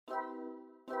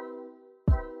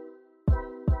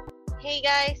Hey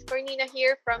guys, Cornina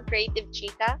here from Creative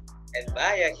Chica, And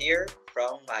Maya here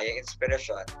from Maya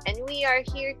Inspirasyon. and we are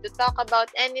here to talk about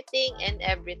anything and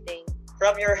everything.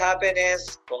 From your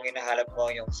happiness, kung hinahanap mo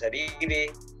yung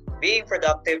sarili, being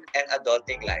productive and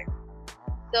adulting life.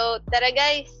 So, tara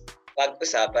guys,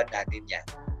 Pag-usapan natin yan.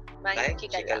 May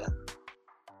chika lang.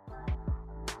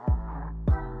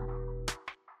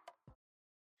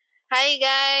 Hi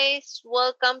guys,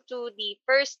 welcome to the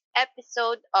first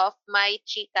episode of My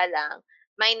Chika Lang.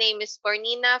 My name is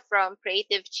Cornina from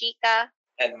Creative Chica.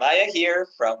 And Maya here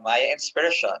from Maya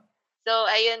Inspirasyon. So,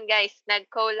 ayun guys,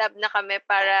 nag-collab na kami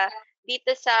para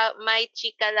dito sa My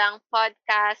Chika Lang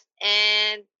podcast.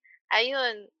 And,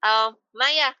 ayun,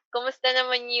 Maya, kumusta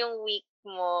naman yung week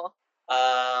mo?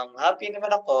 Happy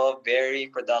naman ako,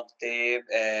 very productive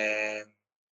and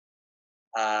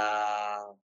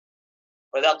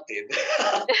productive.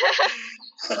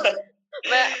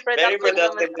 Very Productive naman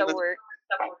productive sa work.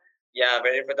 Yeah,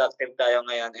 very productive tayo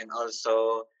ngayon and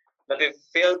also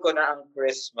nafe-feel ko na ang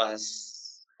Christmas.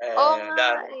 Oo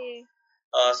nga eh.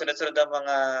 Sunod-sunod ang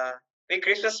mga may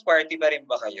Christmas party pa rin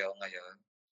ba kayo ngayon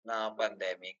na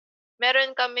pandemic?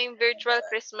 Meron kaming virtual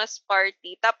Christmas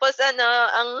party. Tapos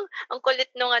ang kulit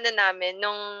nung namin,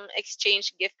 nung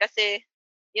exchange gift kasi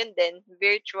yun din,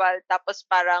 virtual. Tapos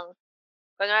parang,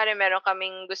 kunwari meron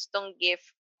kaming gustong gift,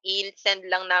 i-send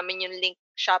lang namin yung link,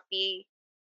 Shopee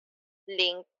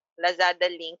link, Lazada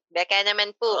link. Beka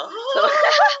naman po. So,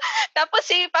 tapos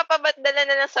ipapabadala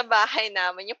na lang sa bahay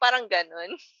namin. Yung parang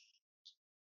ganun.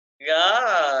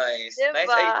 Guys, nice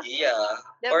Diba? idea.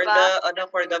 For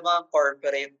Diba? the mga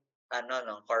corporate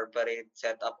corporate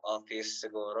setup office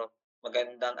siguro.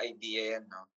 Magandang idea 'yan,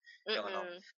 no.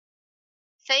 Yung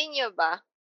Sa inyo ba?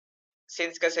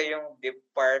 since kasi yung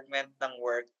department ng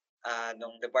work,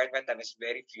 nung department namin is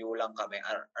very few lang kami,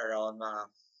 around mga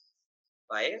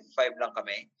five lang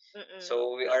kami.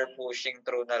 So, we are pushing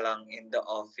through na lang in the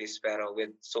office pero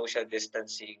with social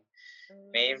distancing.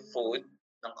 May food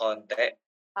ng konti,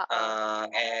 Oo.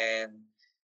 and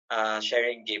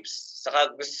sharing gifts.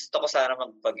 Saka gusto ko sana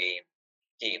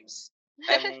games.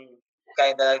 I'm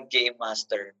kinda game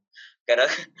master.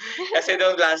 Gano'n. Kasi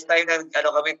nung last time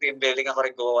kami team building, ako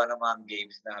rin gumawa ng mga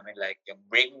games namin like yung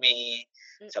Bring Me,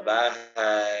 sa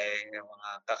bahay, yung mga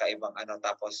kakaibang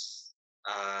tapos,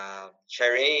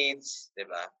 charades, 'di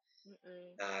ba?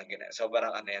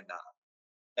 Sobrang yan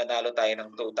nanalo tayo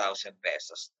ng ₱2,000.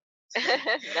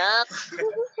 Naks.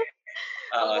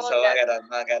 Oo, Oo so nga.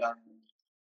 mga gano'ng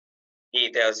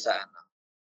details sa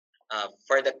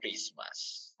for the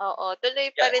Christmas. Oo,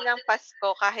 tuloy pa rin ang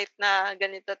Pasko kahit na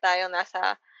ganito tayo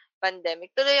nasa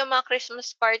pandemic. Tuloy yung mga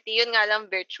Christmas party, yun nga lang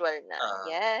virtual na.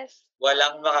 Yes.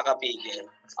 Walang makakapigil.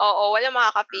 Oo, walang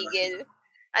makakapigil.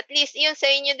 At least yun sa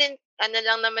inyo din,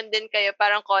 lang naman din kayo,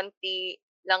 parang konti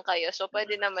lang kayo. So,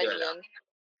 pwede naman Yun lang. yun.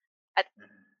 At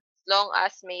long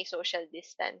as may social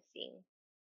distancing.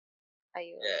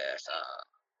 Ayun. Yes,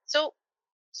 So,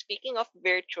 speaking of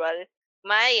virtual,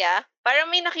 Maya,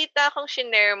 parang may nakita akong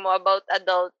shinare mo about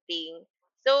adulting.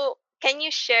 So, can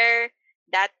you share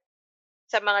that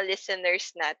sa mga listeners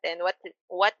natin?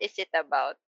 What is it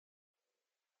about?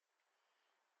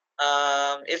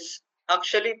 It's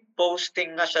actually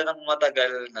posting na siya ng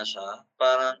matagal na siya.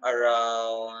 Parang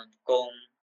around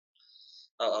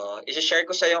i-she-share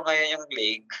ko sa'yo ngayon yung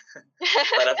link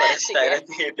para pares Sige. tayo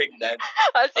tinitignan.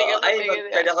 Sige,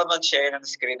 Pwede ako mag-share ng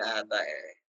screen ata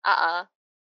eh. Oo.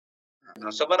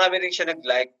 So marami rin siya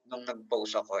nag-like nung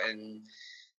nag-post ako and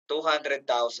 200,000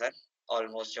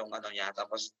 almost yung niya,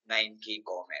 tapos 9K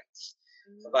comments.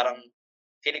 So parang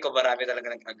feeling ko marami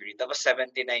talaga nag-agree. Tapos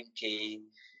 79K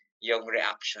yung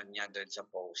reaction niya doon sa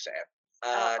post.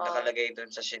 Nakalagay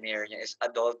doon sa shinare niya is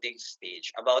adulting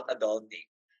stage, about adulting.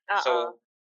 So,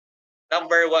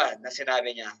 number 1 na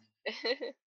sinabi niya,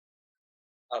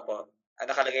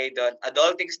 nakalagay doon,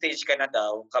 adulting stage ka na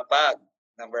daw kapag,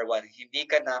 number 1, hindi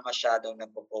ka na masyadong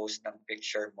nagpo-post ng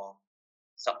picture mo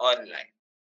sa online.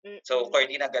 So,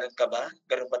 Cornina, ganun ka ba?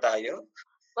 Ganun ba tayo?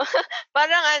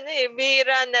 Parang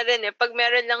bihira na rin eh. Pag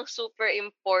meron lang super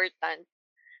important.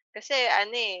 Kasi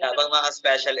Habang mga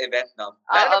special event, no?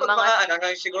 Lalo na pag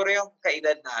mga siguro yung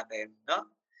kaedad natin, no?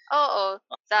 Oo,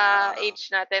 sa age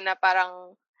natin na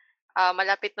parang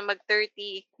malapit na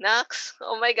mag-30. Naks.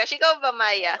 Oh my gosh, ikaw ba,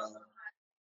 Maya?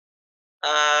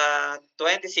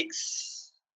 26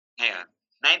 ngayon.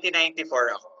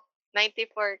 1994 ako.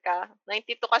 94 ka?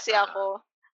 92 kasi ako.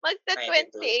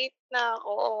 Magta-28 na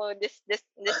ako.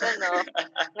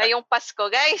 Ngayong Pasko.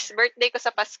 Guys, birthday ko sa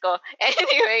Pasko.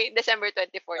 Anyway, December 24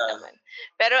 naman.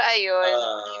 Pero ayun.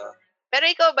 Pero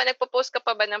ikaw ba, nagpo-post ka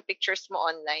pa ba ng pictures mo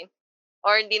online?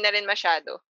 Or hindi na rin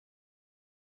masyado?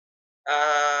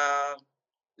 Ah,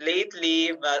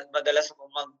 lately madalas akong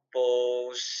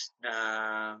mag-post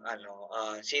ng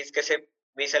since kasi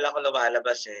minsan lang ako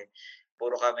lumalabas, eh.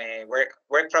 Puro kami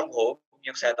work from home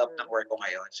yung setup ng Mm. work ko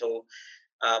ngayon. So,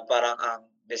 parang ang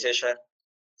decision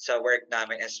sa work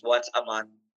namin is once a month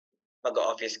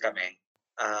mag-o-office kami.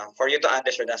 For you to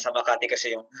understand, nasa Makati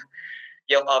kasi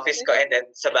yung office ko and then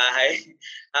sa bahay,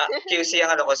 QC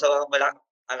ang ano ko, so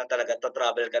talaga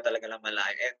to-travel ka talaga ng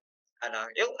malayo and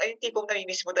yung tipong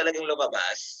namimiss mo talagang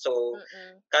lumabas. So,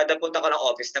 Mm. kada punta ko ng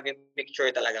office nagpi-picture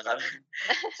talaga kami.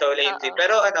 So, lately Oo.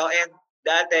 pero and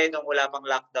dati nung wala pang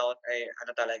lockdown ay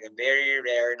talaga very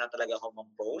rare na talaga ako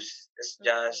mag-post. It's Mm.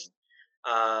 just,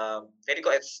 feeling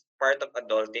ko it's part of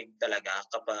adulting talaga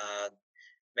kapag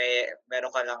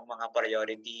meron ka lang mga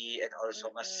priority and also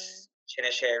mas Mm.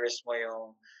 shine-cherish mo yung,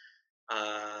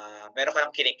 meron ka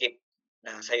lang kinikip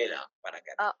na sa'yo lang, parang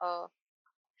gano'n. Oo.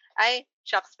 Ay,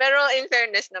 shucks. Pero in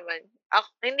fairness naman,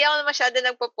 hindi ako masyado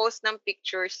nagpo-post ng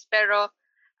pictures, pero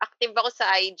active ako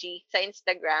sa IG, sa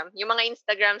Instagram. Yung mga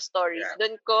Instagram stories, Yeah,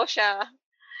 dun ko siya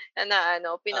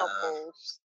oo,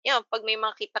 pino-post. Yun, 'pag may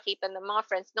mga kita-kita ng mga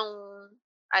friends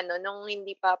nung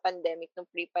hindi pa pandemic, nung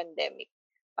pre-pandemic.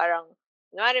 Parang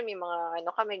kunwari may mga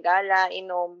kami, gala,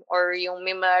 inom, or yung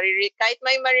kahit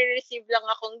may mare-receive lang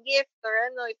akong gift or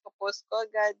ipo-post ko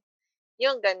agad,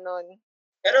 yung gano'n.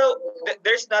 pero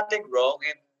there's nothing wrong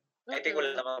in I think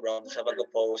wala Mm. namang wrong sa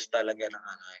pagpo-post talaga ng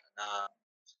na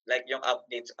like yung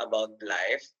updates about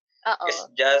life. It's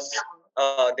Oo. just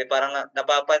 'di parang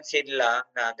napapansin lang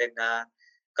natin na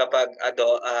kapag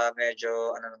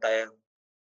medyo na tayo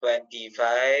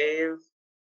 25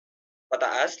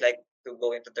 pataas, like to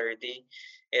go into 30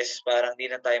 is parang 'di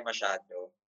na tayo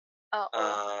masyado, Oo.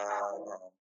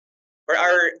 oo. For Kasi may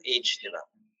our age, 'di ba?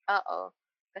 Oo.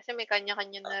 Kasi may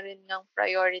kanya-kanya na rin ng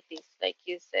priorities like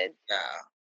you said. Yeah.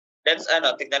 Let's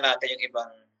tignan natin yung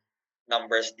ibang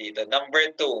numbers dito.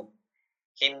 Number 2,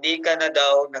 hindi ka na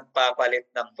daw nagpapalit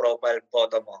ng profile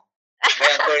photo mo.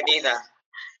 Ngayon, Cornina,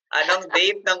 anong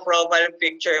date ng profile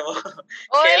picture mo?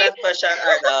 Uy!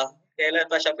 Kailan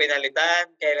pa siya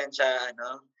pinalitan? Kailan siya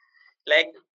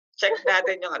like check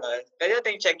natin yung puwede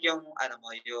nating check yung mo,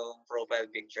 yung profile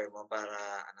picture mo para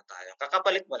tayo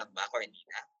kakapalit mo lang ba,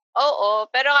 Cornina? Oo,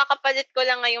 pero kakapalit ko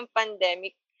lang ngayong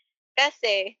pandemic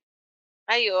kasi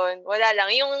ayun, wala lang.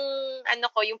 Yung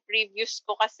yung previous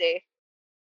ko kasi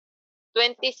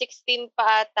 2016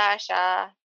 pa ata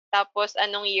siya. Tapos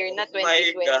anong year Oh na, my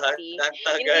God, 2020. ang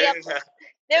Hindi tagal ako na.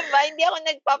 'Di ba, hindi ako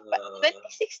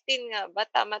 2016 Oo. nga ba,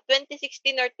 tama?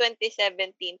 2016 or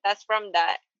 2017. Ta's from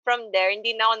there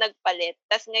hindi na ako nagpalit.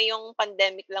 Ta's ngayong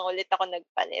pandemic lang ulit ako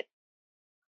nagpalit.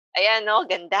 Ayan 'no,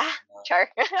 ganda,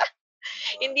 char.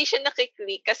 Oo. Hindi siya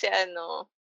naki-click kasi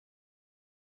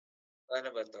Paano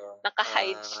ba 'to?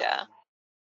 naka-hide Ah, siya.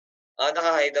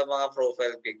 naka-hide ang mga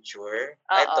profile picture?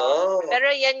 Oo. Ito, Pero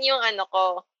 'yan yung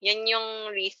ko, 'yan yung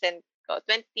recent ko.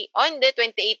 Hindi,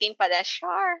 2018 pala,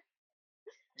 char.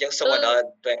 yung So sumunod,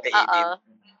 oo. 2018.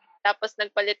 Tapos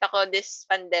nagpalit ako this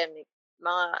pandemic.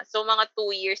 Mga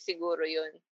 2 years siguro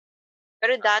 'yun.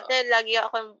 Pero dati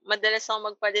Oo. madalas akong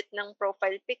magpalit ng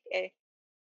profile pic, eh,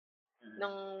 Mm.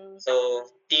 nung So,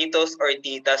 titos or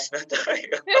titas na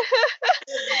tayo.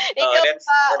 ikaw Let's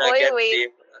ba? Uy, get wait.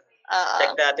 deep. Oo.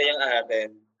 Check natin yung atin,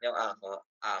 yung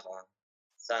ako,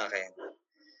 sa'kin.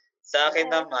 Sa'kin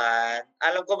Yes. naman,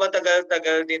 alam ko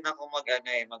matagal-tagal din ako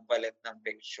magpalit ng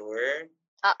picture.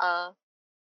 Oo.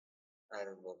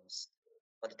 Albums.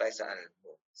 Punta tayo sa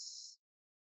albums.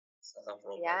 Sa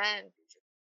profile Yan. picture.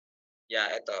 Yeah,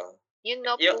 ito. Yun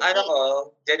 'no, Yung pogi.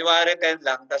 ko, January 10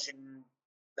 lang ta's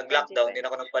nag-lockdown, 'di 2020. na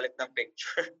ako nagpalit ng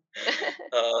picture.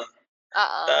 Oo.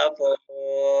 Oo. Tapos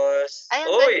Ay,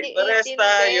 ang uy, parehas 2018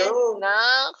 din, tayo.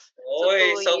 naks. So, Uy,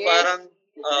 2 so years. parang,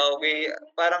 we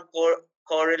parang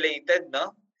correlated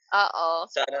 'no, Oo.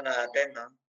 sa natin 'no.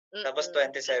 Tapos Mm.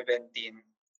 2017,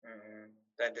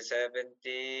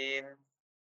 2017,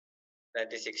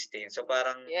 2016. So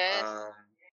parang, Yes.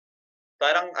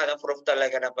 parang proof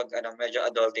talaga na 'pag medyo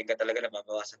adulting ka talaga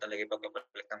nababawasan talaga yung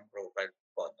pagpapalit ng profile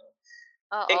photo.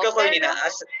 Oo, Ikaw, pero Cornina,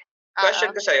 oo.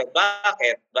 question ko sa'yo,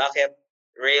 bakit? Bakit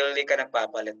rarely ka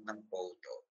nagpapalit ng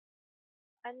photo,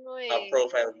 Ano, eh,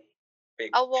 profile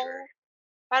awang picture?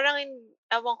 parang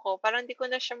ewan ko, parang di ko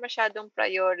na siya masyadong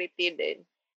priority din.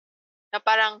 Na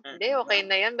parang, "Hindi, okey Parang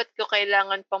na 'yan, ba't ko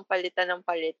kailangan pang palitan ng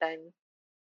palitan?"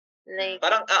 Like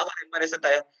parang, ako din parehas na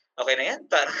tayo, okey na 'yan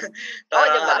parang oo,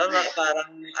 parang 'di ba? parang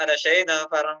siya, na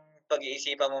parang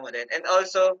pag-iisipan mo din and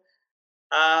also,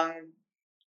 um,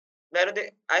 meron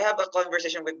din I have a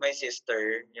conversation with my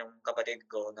sister, yung kapatid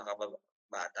ko na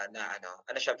bata na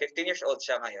ano siya, 15 years old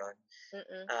siya ngayon.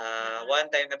 Mm.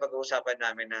 One time na pag-uusapan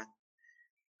namin na,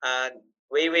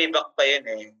 way back pa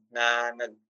yun, na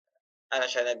ano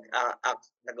siya,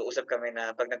 nag-uusap kami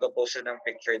na 'pag nagpo-post siya ng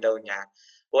picture daw niya,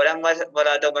 wala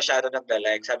daw masyadong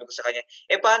nagla-like. Sabi ko sa kanya,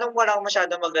 paano walang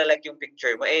masyadong magla-like yung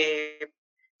picture mo,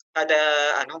 kada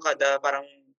kada parang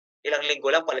ilang linggo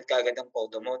lang palit kaagad ng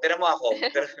photo mo. Tignan mo ako,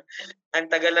 ang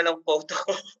tagal na ng photo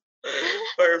ko,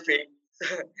 perfect.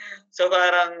 So,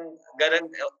 parang gano'n,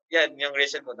 'yan yung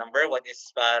reason ko. Number one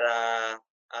is para,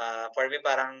 for me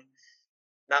parang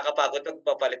nakakapagod 'pag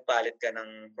papalit-palit ka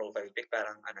ng profile pic,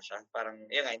 parang siya, parang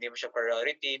yun nga, hindi mo siya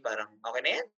priority, parang okey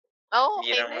na yan, Oo,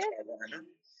 hindi okey na na yun. masyadong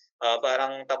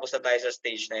parang tapos na tayo sa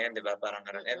stage na yun, 'di ba, parang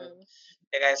gano'n. And Mm.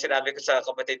 kaya sinabi ko sa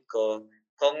kapatid ko,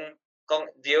 kung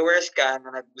viewers ka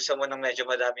na gusto mo ng medyo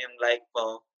madami yung like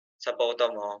mo sa photo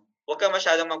mo, huwag ka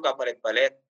masyadong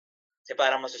magpapalit-palit, kasi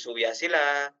parang masusuya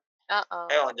sila. Oo.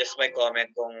 Ayun, just my comment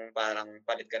kung parang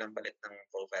palit ka ng palit ng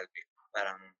profile pic,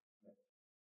 parang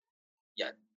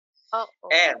 'yan. Oo.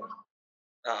 And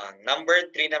number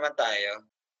 3 naman tayo.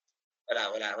 Wala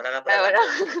na Ay, pala wala.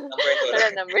 number 3. Number 2 Wala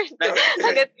lang. number 2. Number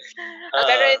Hangga't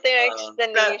pero ito yung oo.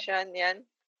 explanation, 'yan.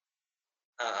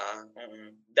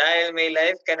 Dahil may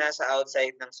life ka na sa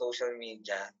outside ng social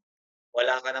media,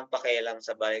 wala ka ng pakialam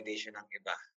sa validation ng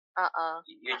iba. Oo.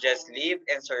 You just live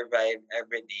and survive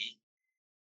every day.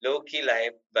 Low-key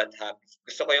life but happy.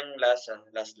 Gusto ko yung last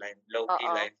line, low-key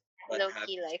Oo. life but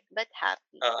Low-key happy. life but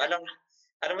happy.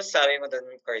 Anong masasabi mo dun,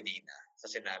 Cardina, sa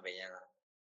sinabi niya?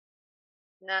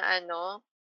 Na ano,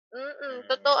 Mm.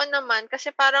 totoo naman kasi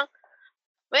parang,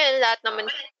 well, lahat naman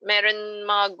meron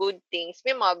mga good things,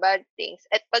 may mga bad things.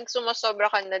 At 'pag sumosobra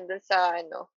ka na dun sa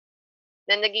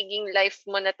na nagiging life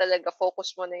mo na talaga,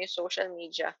 focus mo na yung social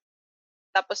media,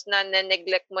 tapos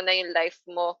neglect mo na yung life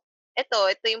mo.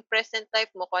 Ito yung present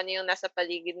life mo, kung ano yung nasa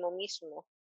paligid mo mismo.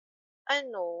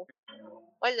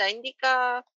 Wala, hindi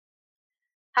ka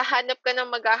hahanap ka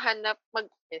ng maghahanap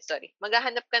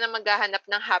maghahanap ka ng maghahanap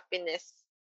ng happiness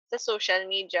sa social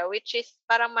media, which is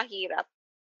parang mahirap.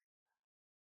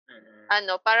 Mm.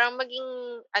 Parang maging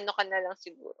ka na lang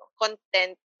siguro,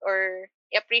 content or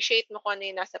i-appreciate mo kung ano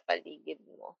yung nasa paligid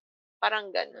mo,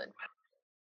 parang gano'n.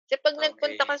 Kasi 'pag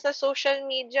nagpunta ka Okey. sa social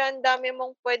media, ang dami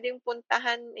mong puwedeng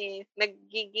puntahan,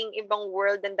 nagiging ibang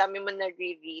world, ang dami mong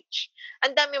nare-reach,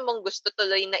 ang dami mong gusto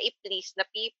tuloy na i-please na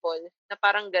people, na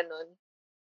parang gano'n.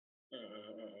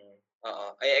 Oo,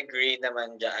 I agree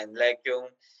naman diyan. Like yung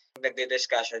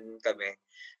nagdi-discussion kami.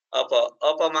 Opo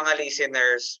mga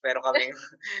listeners, meron kaming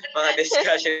mga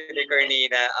discussion ni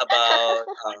Cornina Oo.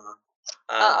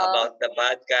 about the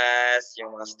podcast,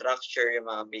 yung mga structure, yung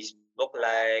mga Facebook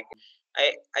like.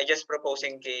 I just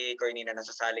proposing kay Cornina na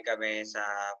sasali kami sa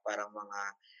parang mga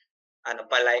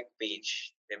pa-like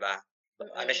page, 'di ba?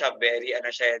 Mm. Siya, very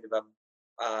siya, 'di ba?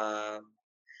 Ah,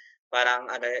 parang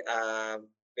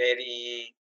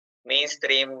very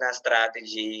mainstream na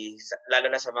strategy lalo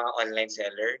na sa mga online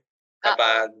seller Oo.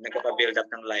 kapag nagpapa-build up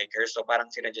ng likers. So, parang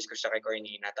sinuggest ko siya kay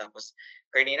Cornina, tapos,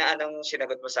 Cornina, anong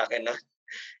sinagot mo sa'kin nun?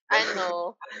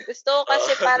 Gusto ko Oo.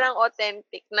 kasi parang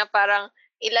authentic na parang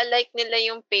ila-like nila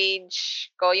yung page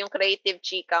ko, yung Creative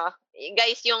Chika.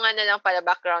 Guys, yung lang pala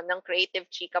background ng Creative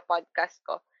Chika podcast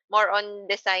ko. More on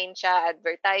design siya,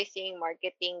 advertising,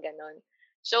 marketing, gano'n.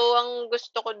 So, ang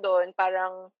gusto ko do'n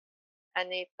parang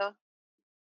ito,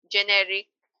 generic,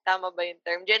 tama ba yung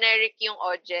term? Generic yung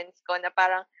audience ko na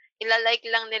parang ila-like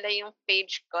lang nila yung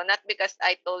page ko, not because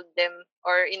I told them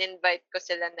or in-invite ko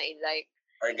sila na i-like.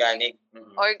 Organic.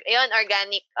 Or ayun,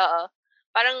 organic, oo.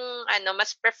 Parang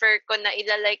mas prefer ko na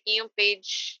ila-like niyo yung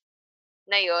page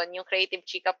na yon, yung Creative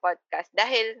Chika Podcast,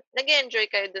 dahil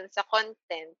nag-e-enjoy kayo dun sa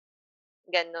content,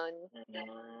 gano'n.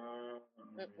 Mm.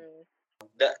 Mm.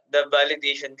 The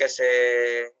validation kasi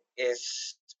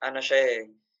is siya,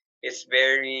 is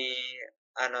very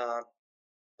ano,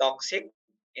 toxic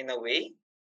in a way,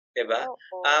 'di ba?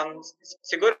 Oo.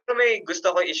 Siguro may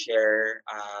gusto ko i-share,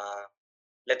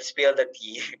 let's spill the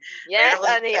tea. Yes,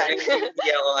 ano yan? May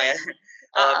tea ako ngayon.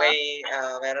 Oo.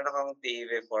 Meron akong tea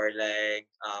before like,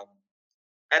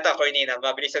 eto Cornina,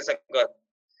 mabilis ang sagot.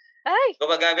 Ay,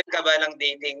 Gumagamit ka ba ng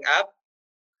dating app?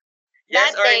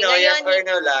 Yes or dati, no? Yes ngayon or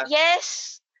no lang? yes,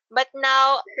 but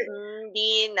now,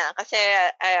 hindi na kasi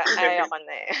ayoko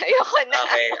na, ayoko na.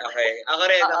 Okay. Ako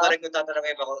Oo. rin kung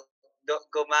tatanungin mo ako,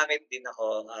 gumamit din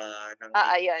ako, ng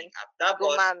Oo, yun, dating app.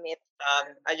 Tapos, gumamit.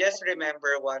 I just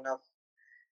remember one of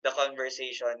the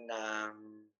conversation ng,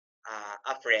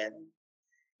 a friend,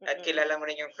 at Mm. kilala mo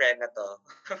rin yung friend na 'to.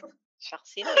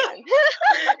 Shucks, sino yan?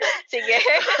 Sige.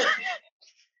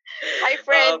 Hi Oo,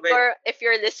 friend, for if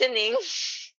you're listening.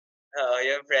 Oo,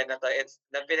 yung friend na 'to, it's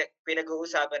na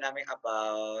pinag-uusapan namin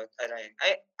about ano,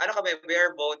 ano kami, we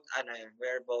are both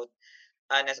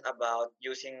honest about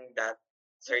using that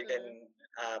Mm. certain,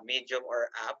 medium or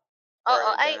app Oo, for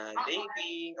ay the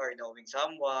dating or knowing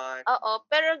someone. oo.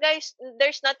 Pero guys,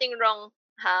 there's nothing wrong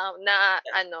na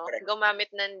Yeah, ano, correct. gumamit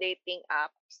ng dating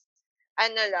apps.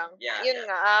 Ano lang, Yeah, yun yeah.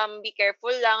 nga, be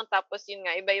careful lang. Tapos yun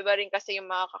nga, iba-iba rin kasi yung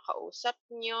mga kakausap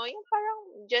niyo. Yung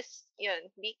parang just yun,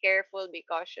 be careful, be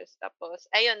cautious. Tapos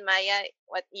ayun, Maya,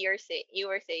 what you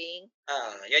were saying?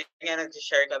 Yun nga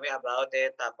nagse-share kami about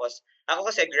it, tapos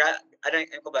ako kasi ano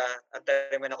ko ba, ang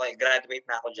term ako, graduate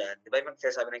na ako diyan. 'Di ba yung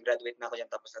sinasabi na graduate na ako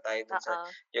diyan, tapos na tayo dun sa Oo.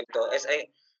 yugto.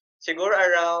 Siguro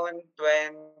around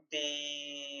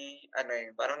 20 ano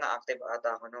parang na-active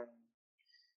ata ako nung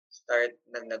start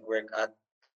nag-work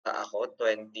ako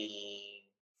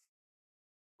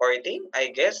 2014,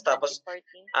 I guess. Tapos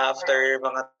 2014? Oo. after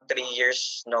mga 3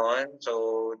 years no'n,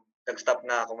 so nag-stop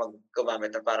na ako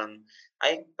gumamit na parang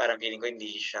feeling ko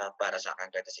hindi siya para sa'kin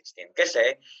 2016.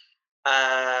 Kasi,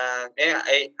 I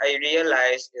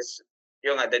realized is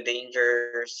yung nga the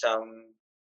danger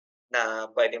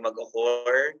na puwedeng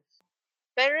mag-occur.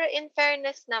 Pero in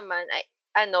fairness naman, ay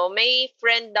ano, may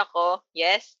friend ako,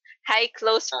 yes, high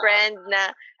close Oo, friend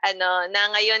na ano,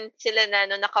 na ngayon sila na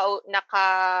ano,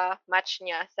 naka-match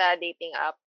niya sa dating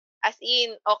app. As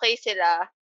in, okay sila.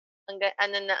 Ang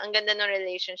ganda ng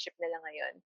relationship nila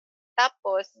ngayon.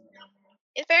 Tapos,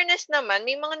 in fairness naman,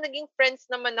 may mga naging friends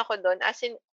naman ako dun, as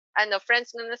in, ano,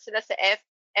 friends ko na sila sa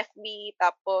FB,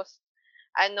 tapos,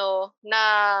 ano,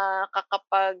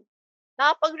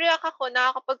 nakakapag-react ako,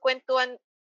 nakakapagkuwentuhan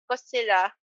ko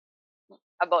sila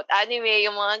about anime,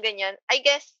 yung mga ganyan. I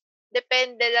guess,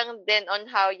 depende lang din on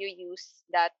how you use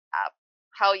that app,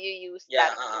 how you use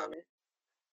yeah, that tool.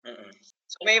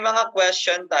 So may mga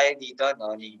question tayo dito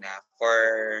 'no, Nina, for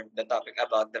Mm. the topic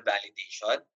about the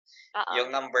validation. Oo.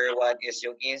 Yung number one is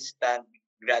yung instant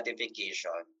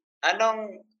gratification.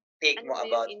 Anong take Ano mo ba yung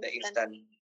about the instant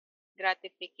instant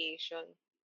gratification?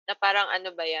 Na parang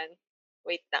ano ba yan?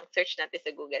 Wait lang, search natin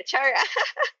sa Google. Char!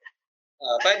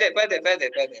 puwede naman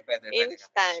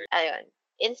Instant, i-search. ayun.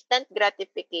 Instant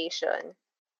gratification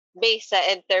based sa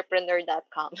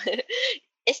entrepreneur.com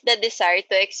is the desire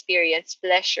to experience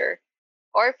pleasure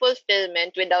or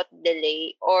fulfillment without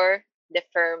delay or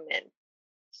deferment.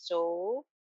 So,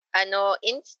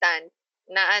 instant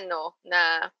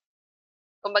na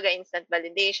kumbaga instant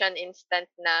validation, instant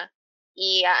na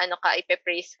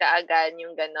ipe-praise ka agad,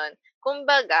 yung gano'n.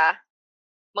 Kumbaga,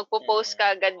 magpo-post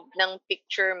ka Mm. agad ng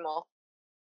picture mo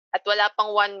at wala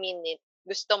pang 1 minute,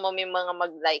 gusto mo may mga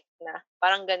mag-like na,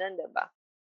 parang gano'n, 'di ba?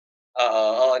 Oo,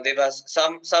 oo, 'di ba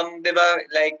some 'di ba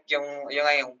like yung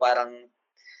nga yung parang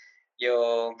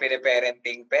yung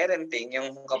parenting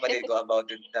yung kapatid ko about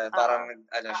it na parang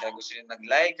Oo, ano siya gusto niya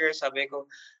nag-like her, sabi ko,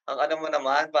 "Ang ano mo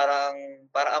naman parang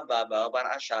ang babaw,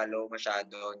 parang ang shallow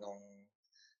masyado nung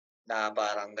na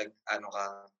parang nag-ano ka,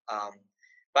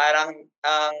 parang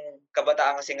ang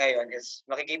kabataan kasi ngayon is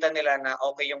makikita nila na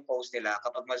okay yung post nila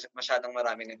kapag masyadong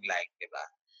maraming nag-like, 'di ba?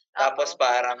 Tapos oo.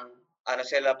 parang ano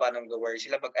sila, parang nag-wo-worry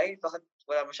sila 'pag, "Ay bakit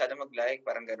wala masyadong mag-like?"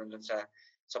 Parang gano'n dun sa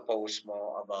post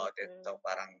mo about it. Mm. So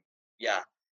parang yeah,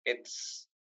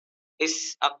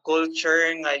 is a culture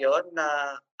ngayon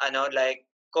na ano, like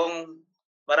kung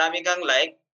marami kang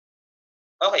like,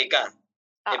 okay ka,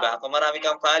 'di ba? Oo, Kung marami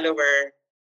kang follower,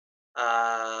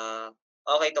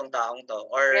 okey 'tong taong 'to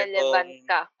or kung relevant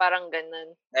ka, parang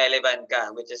gano'n. relevant ka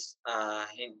which is,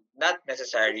 not Which is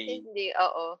necessary, hindi,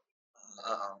 oo.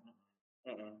 oo,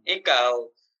 Ikaw,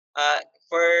 ah,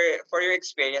 for your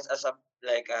experience as a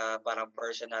like, parang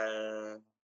personal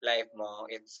life mo,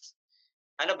 it's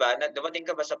ano ba, dumating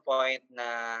ka ba sa point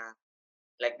na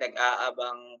like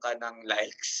nag-aabang ka ng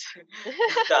likes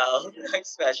ng tao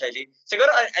especially? Siguro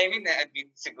I mean,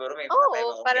 admit siguro may mga time Oo,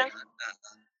 akong parang gano'n,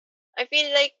 I feel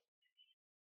like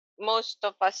most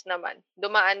of us naman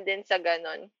dumaan din sa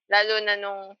gano'n. Lalo na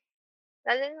nung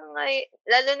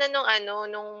ano,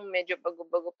 nung medyo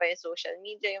bago-bago pa yung social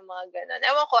media, yung mga gano'n.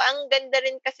 Ewan ko, ang ganda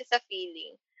rin kasi sa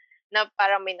feeling na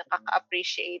parang may mm.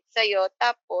 nakaka-appreciate sa'yo.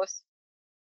 Tapos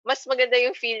mas maganda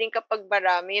yung feeling kapag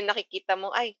marami yung nakikita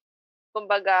mo, ay,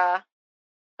 kumbaga,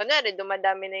 kunwari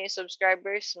dumadami na yung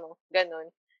subscribers mo, gano'n.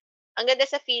 Ang ganda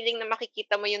sa feeling na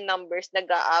makikita mo yung numbers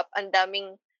nag-a-up, ang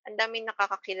daming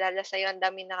nakakakilala sa'yo, ang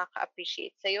daming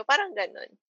nakaka-appreciate sa'yo, parang gano'n.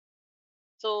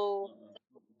 So,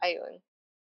 ayun.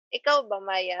 Ikaw ba,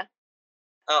 Maya?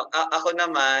 Ako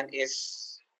naman is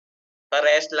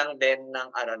parehas lang din ng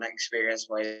ano, ng experience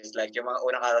mo is like yung mga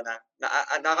unang araw na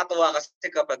nakakatuwa kasi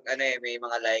kapag ano, may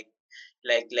mga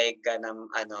like ka ng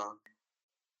ano,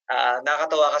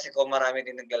 Nakakatuwa kasi kung marami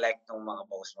din nagla-like nung mga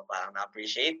post mo, parang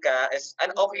na-appreciate ka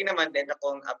okay naman din na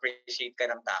kung appreciate ka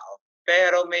ng tao.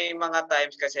 Pero may mga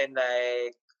times kasi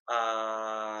like,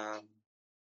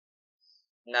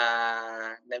 na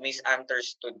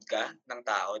na-misunderstood ka ng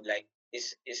tao, like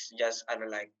is just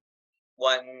like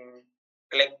one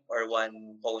click or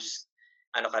one post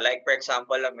ka. Like for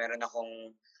example meron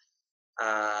akong,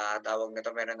 tawag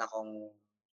nito, meron akong,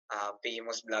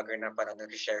 famous vlogger na parang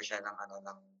nag-share siya ng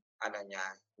niya,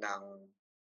 ng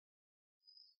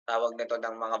tawag nito,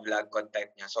 ng mga vlog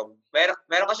content niya. So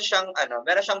meron kasi siyang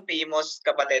meron siyang famous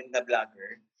kapatid na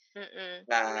vlogger Mm.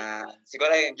 na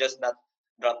siguro I just not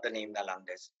drop the name na lang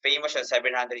this. Famous siya,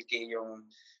 700K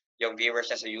yung viewers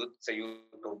niya sa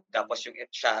YouTube. Tapos yung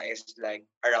siya is like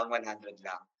around 100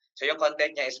 lang. So yung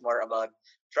content niya is more about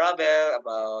travel,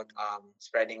 about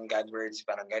spreading God words,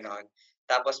 parang ganon.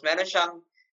 Tapos meron siyang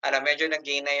medyo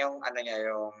nag-gain na yung niya,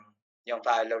 yung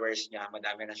followers niya.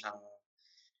 Madami na siyang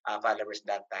followers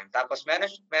that time. Tapos meron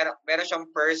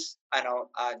siyang first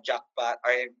jackpot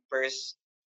or first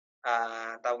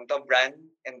tawag to, brand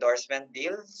endorsement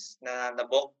deals na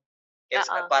na-book. It's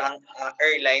Oo. parang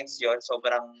airlines yon.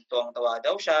 Sobrang tuwang-tuwa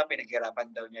daw siya, pinaghirapan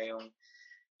daw niya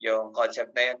yung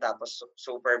concept na yun, tapos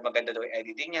super maganda daw yung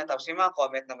editing niya. Tapos yung mga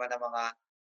comment naman ng mga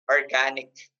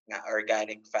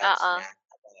organic fans Oo. niya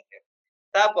about it.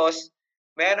 Tapos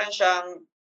meron siyang,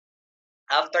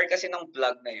 after kasi ng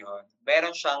vlog na yun,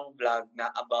 meron siyang vlog na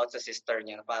about sa sister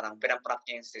niya, parang pinaprank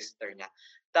niya yung sister niya.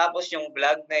 Tapos yung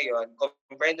vlog na yun,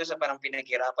 compared doon sa parang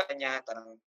pinaghirapan niya,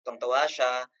 parang tuwang-tuwa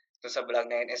siya doon sa vlog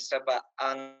na yun, is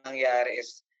ang nangyari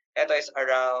is, eto is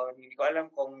around, hindi ko alam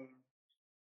kung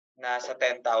nasa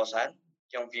 10,000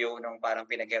 yung view nung parang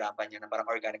pinaghirapan niya na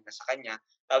parang organic na sa kanya.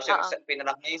 Tapos yung Oo.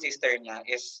 pinrank niya yung sister niya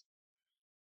is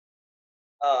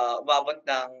umabot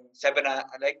ng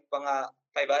like mga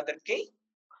 500K.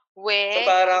 So We?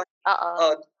 parang, Oo.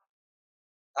 oh,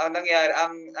 ang nangyari,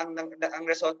 ang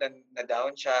result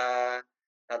na-down siya,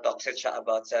 na-toxic siya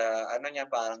about sa niya,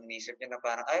 parang inisip niya na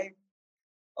parang, "Ay,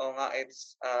 oo nga,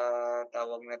 it's,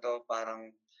 tawag nito,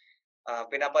 parang,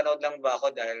 pinapanood lang ba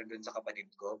ako dahil dun sa kapatid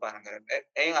ko?" Parang gano'n.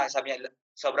 Yun nga, sabi niya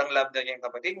sobrang love daw niya yung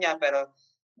kapatid niya, pero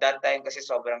that time kasi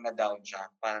sobrang na-down siya.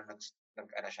 Parang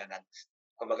nag-ano siya,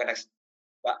 kumbaga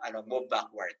move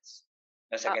backwards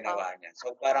na sa Oo. ginawa niya.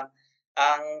 So parang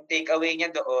ang takeaway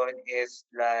niya doon is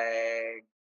like,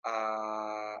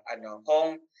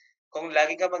 kung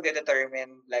lagi ka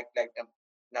magde-determine like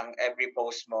ng every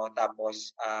post mo,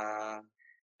 tapos,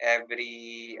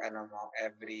 every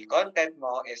content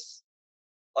mo is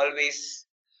always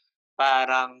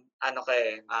parang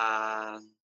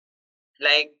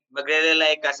like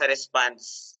magre-rely ka sa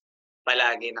response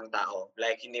palagi ng tao.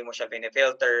 Like hindi mo siya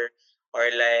pini-filter, or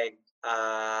like,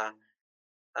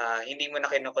 hindi mo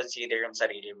na kino-consider yung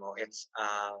sarili mo. It's,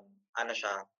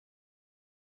 siya,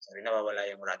 sorry, nawawala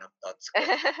yung run of thoughts ko.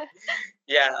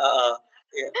 Yeah, oo.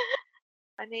 Yeah.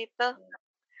 Ano ito,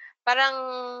 parang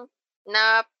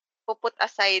napu-put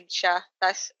aside siya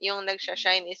ta's yung Mm.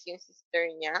 nagsha-shine is yung sister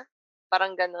niya,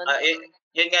 parang gano'n?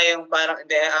 Yun nga yung parang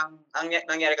hindi, ang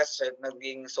nangyari kasi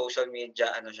naging social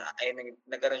media siya, ay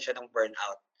nagkaroon siya ng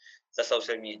burnout sa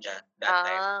social media that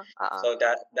time. Oo. So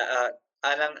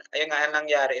ayun nga, ang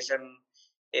nangyari is,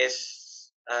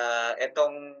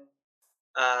 etong,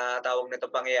 tawag nito,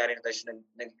 pangyayari na 'to is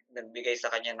nagbigay sa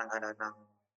kanya ng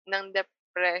Ng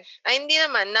ay hindi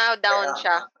naman, na-down kaya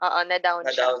siya, oo, na-down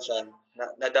siya. na-down siya.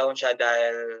 Na-down siya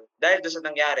dahil do'n sa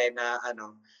nangyari na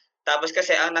tapos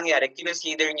kasi ang nangyari,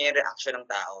 kinonsider niya yung reaction ng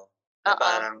tao na Oo.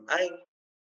 parang, "Ay,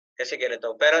 kasi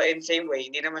ganito." Pero in same way,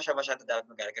 hindi naman siya masyado dapat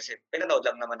magalit kasi pinanood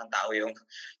lang naman ng tao yung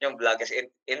vlog kasi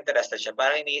interested siya.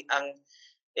 Parang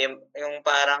yung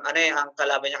parang ang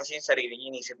kalaban niya kasi yung sarili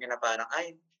niya, iniisip niya na parang,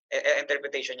 ay,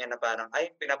 interpretation niya na parang,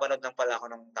 "Ay, pinapanood lang pala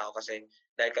ako ng tao kasi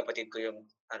dahil kapatid ko yung"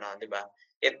 'di ba?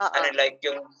 It's Oo. like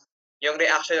yung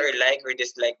reaction or like or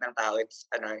dislike ng tao, it's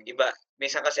iba.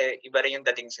 Minsan kasi iba rin yung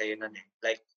dating sa'yo nun, eh.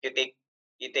 Like you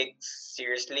take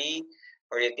seriously,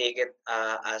 or you take it,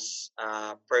 as,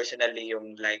 personally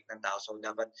yung like ng tao. So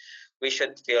dapat we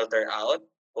should filter out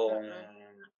kung,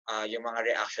 Mm. yung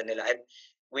mga reaction nila, and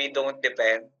we don't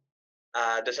depend,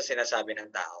 dun sa sinasabi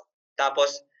ng tao.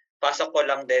 Tapos pasok ko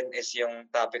lang din is yung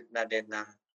topic na din ng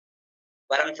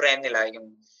parang friend nila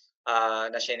yung,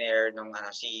 na-shinare nung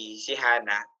si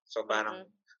Hannah. So parang Mm.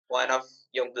 one of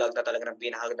yung vlog na talaga ng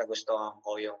pinaka-nagustuhan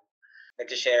ko, yung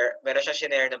nagse-share, meron siyang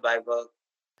shinare na Bible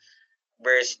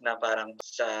verse na parang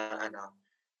sa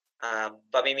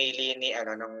pamimili ni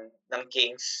ng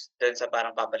kings dun sa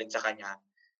parang papalit sa kanya.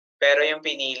 Pero yung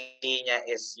pinili niya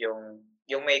is yung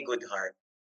may good heart.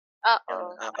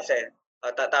 Yung, Oo. kasi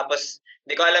Tapos,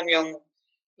 hindi ko alam yung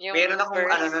meron Yung akong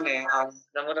ano verse. nun eh,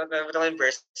 namulat ko yung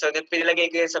verse. So, pinilagay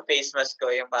ko yun sa face mask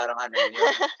ko, yung parang ano yun, yung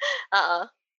Oo.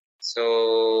 so,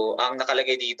 ang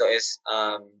nakalagay dito is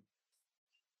 1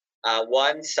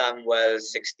 Samuel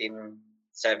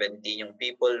 16:17, yung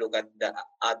people look at the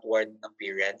outward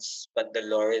appearance, but the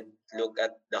Lord look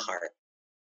at the heart.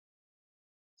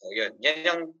 So, yun. Yan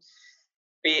yung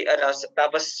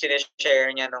tapos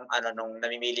sinishare niya nung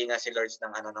namimili nga si Lord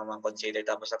ng ng mga consider,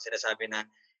 tapos ang sinasabi na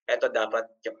eto dapat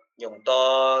yung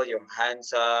tall, yung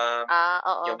handsome,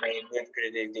 Oo. yung may good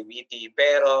credibility.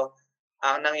 Pero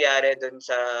ang nangyari dun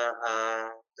sa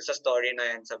story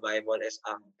na yan sa Bible is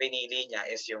ang pinili niya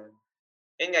is yun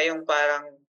nga yung parang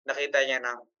nakita niya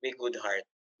ng may good heart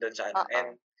dun sa Oo.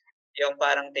 and yung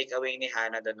parang takeaway ni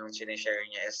Hannah dun nung sinishare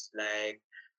niya is like,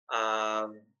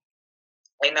 um,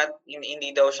 ay hindi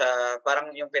daw siya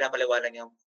parang yung pinapaliwanag niya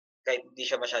kahit hindi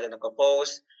siya masyadong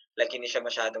nagpo-post, like hindi siya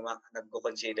masyadong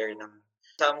nagko-consider ng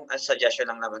some suggestion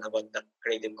lang naman about the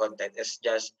creative content is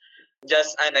just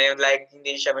yung like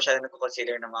hindi siya masyadong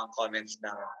nagko-consider ng mga comments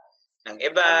ng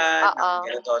iba, ng Oo.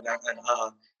 ganito, ng oo.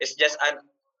 It's just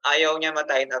ayaw niya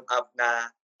ma-tied up na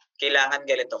kailangan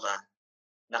ganito ka,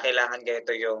 na kailangan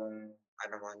ganito yung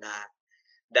mo na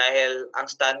dahil ang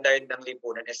standard ng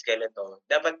lipunan is ganito,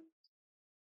 dapat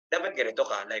ganito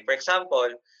ka. Like for example,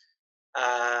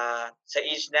 sa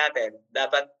age natin,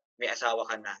 dapat may asawa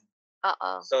ka na.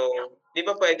 Oo. So, 'di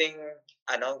ba puwedeng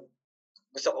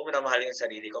gusto ko muna mahalin yung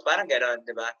sarili ko, parang gano'n,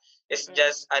 'di ba? It's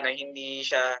just hindi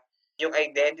siya yung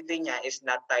identity niya is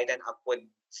not tied up with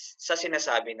sa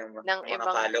sinasabi Ng ng mga ibang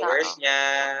tao. followers niya,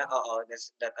 Oo. oo,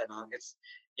 it's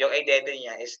yung identity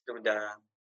niya is to the,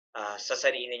 sa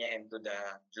sarili niya and to the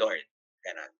Lord,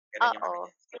 gano'n. Gano'n yung ano Oo.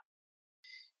 niya.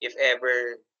 If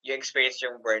ever you experience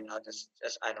yung burnout as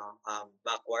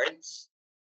backwards,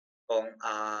 kung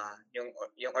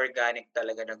yung organic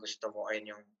talaga na gusto mo or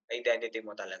yung identity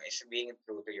mo talaga is being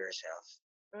true to yourself.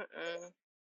 Mm.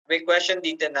 May question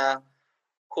dito na,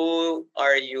 who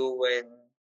are you when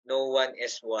no one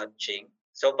is watching?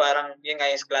 So parang yun nga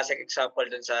yung classic example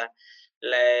dun sa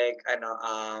like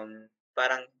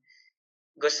parang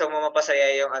gusto mo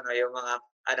mapasaya yung yung mga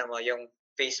mo, yung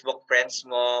Facebook friends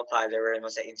mo, follower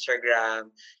mo sa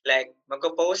Instagram, like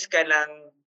magpo-post ka ng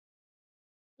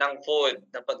food,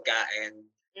 ng pagkain.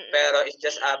 Mm. Pero it's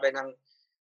just happen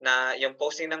na yung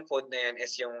posting ng food na yun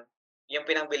is yung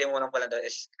pinangbili mo lang pala dun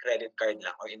is credit card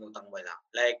lang o inutang mo lang.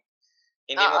 Like,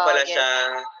 hindi mo Oo, pala yes. siya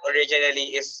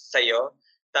originally is sa'yo.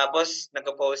 Tapos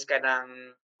nagpo-post ka ng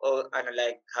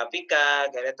like happy ka,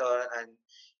 ganito, and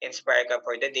inspire ka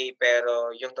for the day,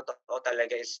 pero yung totoo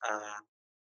talaga is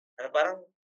parang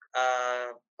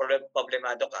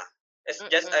problemado ka. It's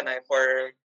just Mm. for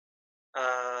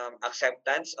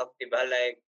acceptance of iba,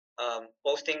 like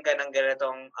posting ka ng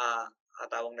ganitong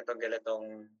tawag nito,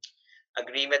 ganitong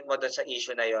agreement mo dun sa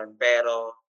issue na yon,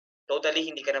 pero totally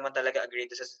hindi ka naman talaga agree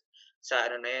sa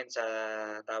na yun, sa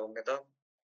tawag nito,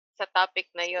 Sa topic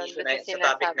na sa yon, issue dun na sa yun, sa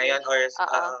topic na sinasabi. yon or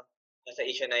Oo. sa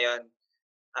issue na yon.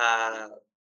 ah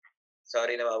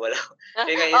Sorry, nawawala ako.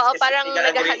 Yun nga, Oo, is parang hindi ka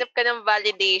agree. naghahanap ka ng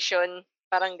validation,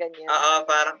 parang ganyan. Oo,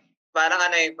 parang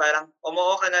parang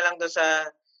umuo ka na lang dun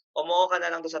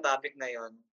sa topic na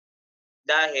yon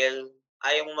dahil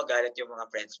ayaw mong magalit yung mga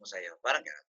friends mo sa'yo, parang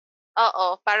gano'n.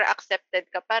 Oo, para accepted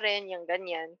ka pa rin, yung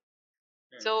ganyan.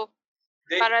 Mm. So,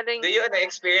 Do para do ring you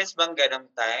experience bang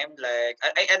gano'ng time? Like,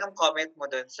 anong comment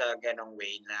mo dun sa gano'ng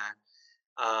way na,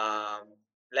 um,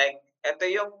 like eto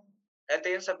yung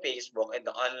sa Facebook and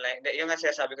the online, yung nga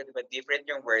sinasabi ko, 'di ba, different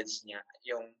yung words niya,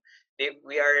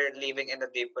 we are living in a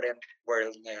different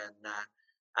world ngayon na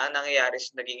ang nangyayari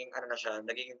is nagiging na siya,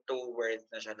 nagiging two words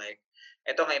na siya, like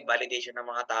eto nga yung validation ng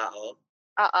mga tao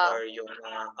oo. or yung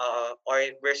or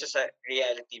versus sa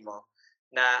reality mo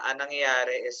na ang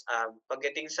nangyayari is,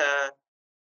 pagdating sa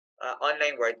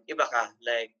online world, iba ka.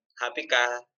 Like, happy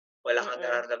ka, wala kang Mm.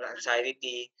 nararamdamang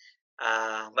anxiety,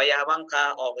 mayaman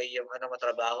ka, okay yung mo,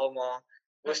 trabaho mo.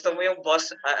 Gusto mo Mm. yung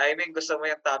boss, I mean, gusto mo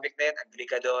yung topic na yun, agree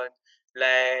ka doon.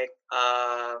 Like,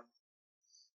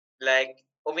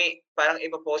 parang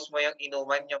ipo-post mo yung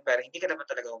inuman niyo pero hindi ka naman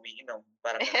talaga umiinom,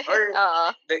 parang gano'n. Or Oo.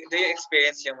 do you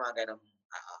experience yung mga gano'ng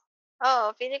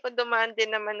Oo, feeling ko dumaan din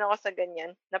naman ako sa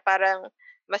ganyan, na parang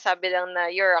masabi lang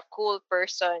na, "You're a cool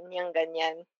person," yung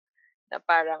ganyan. Na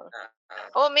parang ah,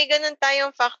 ah, may gano'n tayong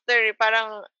factor, eh,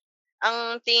 parang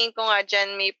ang tingin ko nga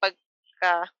diyan may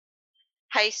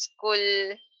pagka-high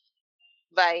school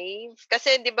vibes.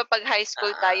 Kasi 'di ba 'pag high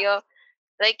school ah, tayo,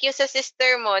 like yung sa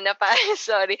sister mo na parang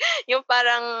sorry, yung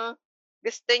parang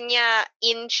gusto niya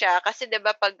in siya kasi 'di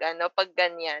ba 'pag 'pag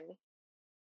ganyan,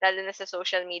 lalo na sa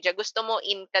social media, gusto mo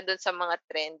in ka dun sa mga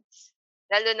trends.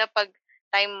 Lalo na 'pag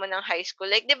time mo ng high school.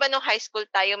 Like 'di ba nung high school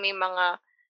tayo may mga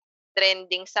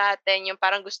trending sa'tin, yung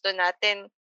parang gusto natin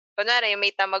kunwari yung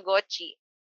may Tamagotchi,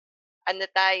 ano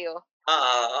tayo, Oo,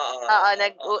 oo, oo,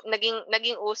 oo.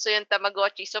 naging uso yung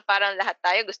Tamagotchi. So, parang lahat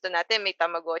tayo gusto natin may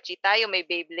Tamagotchi tayo, may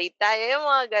Beyblade tayo, yung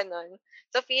mga gano'n.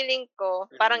 So, feeling ko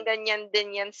parang Mm. ganyan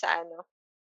din 'yan sa ano,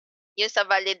 yung sa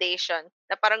validation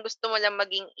na parang gusto mo lang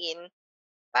maging in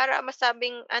para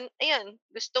masabing ayun,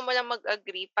 gusto mo lang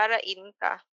mag-agree para in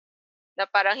ka. Na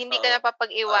parang hindi ka Oo, oo.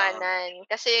 napapag-iwanan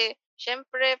kasi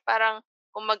siyempre parang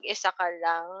kung mag-isa ka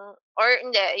lang or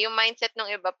hindi, yung mindset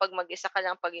ng iba 'pag mag-isa ka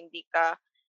lang 'pag hindi ka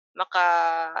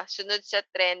makasunod sa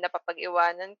trend,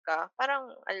 napapag-iwanan ka,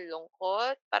 parang ang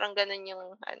lungkot, parang gano'n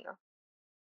yung ano,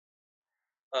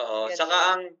 Oo, saka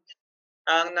gano'n.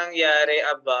 ang nangyari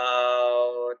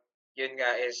about yun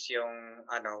nga is yung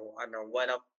ano,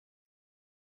 one of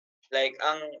like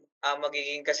ang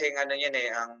magiging kasing ano yan,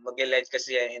 eh, ang magle-led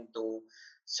kasi yan into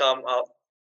some of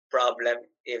problem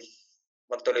if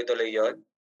magtuloy-tuloy yun.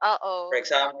 For Oo,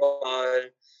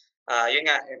 example, yun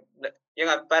nga, yun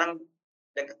nga parang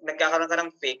nagkakaroon ka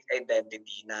ng fake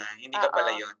identity na hindi ka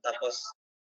pala oo, yun. Tapos,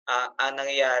 ang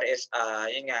nangyayari is,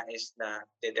 yun nga is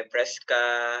nade-depress ka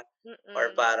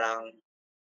or mm,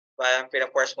 parang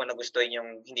pino-force mo na gustuhin yung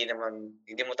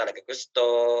hindi mo talaga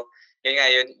gusto. Yun nga,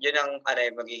 yun ang ano,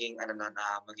 eh, magiging ano nun,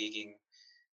 magiging,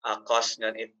 cause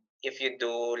nun if you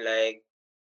do like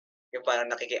yung parang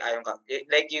nakikiayon ka,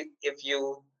 like if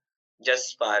you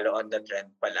just follow on the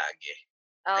trend palagi.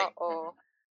 Like oo.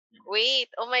 Wait,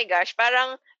 oh my gosh,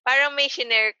 parang parang may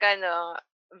shinare ka 'no,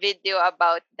 video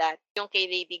about that, yung kay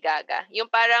Lady Gaga. Yung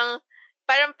parang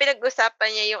parang pinag-usapan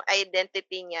niya yung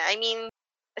identity niya. I mean,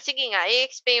 sige nga,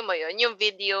 i-explain mo yun, yung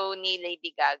video ni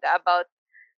Lady Gaga about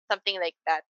something like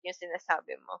that, yung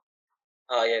sinasabi mo.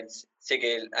 Yan,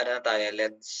 sige ano na tayo,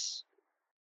 let's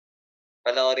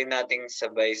panoorin nating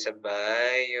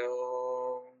sabay-sabay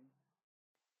yung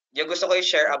gusto ko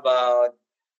i-share Mm. about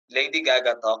Lady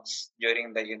Gaga talks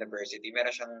during the university.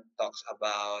 Meron siyang talks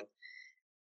about,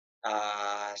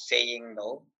 saying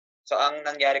no. So, ang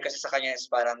nangyari kasi sa kanya is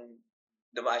parang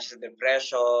dumaan siya sa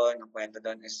depression. Ang kwento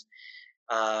dun is,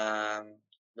 um,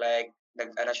 like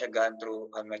nag-ano siya gone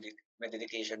through a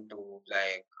medication to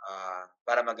like,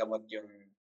 para magamot yung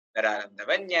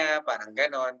nararamdaman niya, parang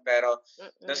gano'n. Pero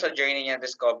dun Mm. sa journey niya,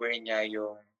 discover niya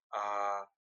yung, ah,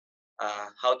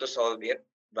 how to solve it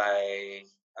by,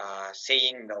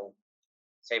 saying no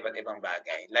sa iba't ibang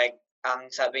bagay. Like, ang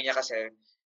sabi niya kasi,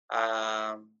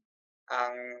 um,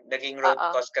 ang naging root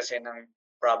Oo. cause kasi ng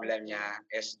problem Mm. niya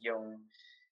is yung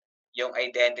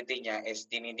identity niya is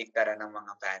dinidiktaran ng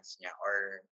mga fans niya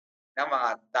or ng mga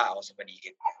tao sa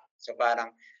paligid niya. So,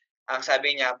 parang ang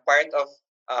sabi niya part of,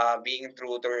 being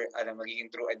true to her magiging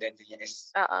true identity niya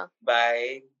is Oo.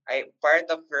 part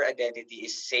of her identity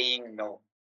is saying no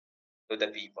to the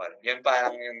people. Yun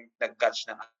parang yung nag-catch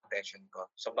ng attention ko.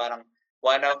 So, parang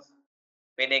one of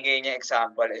binigay niya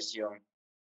example is yung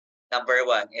number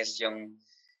one is yung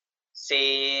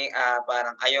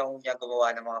parang ayaw niya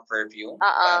gumawa ng mga perfume. Oo.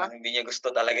 Parang hindi niya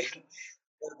gusto talaga yung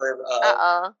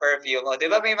Oo. perfume. Oh, 'di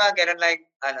ba may mga gano'n like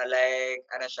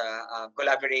ano siya,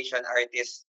 collaboration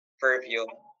artist perfume.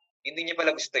 Hindi niya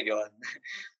pala gusto 'yun.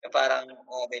 Parang,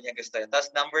 hindi niya gusto 'yun.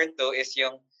 Tapos number two is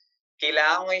yung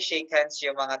kailangan mo i-shake hands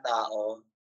yung mga tao,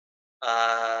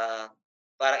 ah,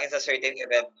 parang in a certain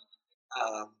event.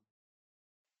 Oo,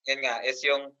 yun nga is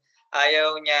yung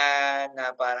ayaw niya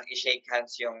na parang i-shake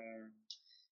hands yung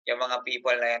mga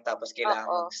people na yun tapos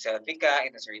kailangan Oo. mag-selfie ka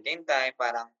in a certain time,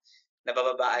 parang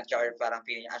nabababaan siya or Mm. parang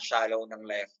feeling niya ang shallow ng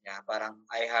life niya. Parang,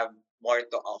 "I have more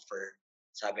to offer,"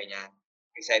 sabi niya.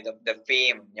 Instead of the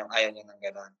fame, yung ayaw niya ng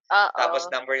gano'n. Tapos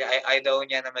Oo. number ayaw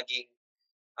niya na maging,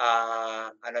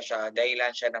 ano siya,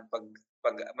 dahilan siya ng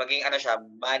maging ano siya,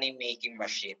 money making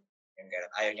machine, yung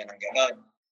gano'n. Ayaw niya ng gano'n.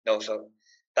 No, so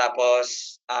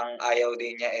tapos ang ayaw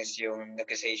din niya is yung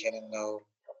nagse-say siya ng no.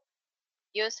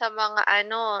 Yung sa mga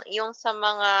ano, yung sa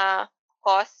mga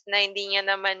cause na hindi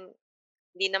naman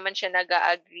siya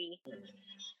nag-a-agree,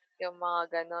 yung mga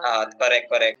gano'n. Correct,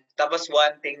 correct. Tapos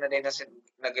one thing na din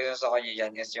na gusto sa kanya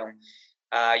diyan is yung,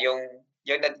 yung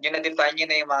na-define niya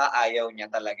na yung mga ayaw niya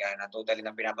talaga na totally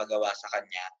na pinapagawa sa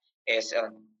kanya is,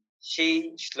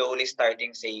 she slowly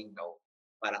starting saying no.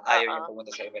 Parang ayaw niya Oo.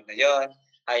 pumunta sa event na yun,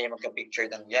 ayaw niya magka-picture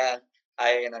ng yan,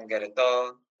 ayaw niya ng ganito.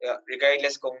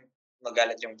 Regardless kung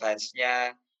magalit yung fans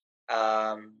niya,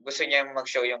 gusto niya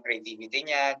mag-show yung creativity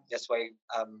niya. That's why,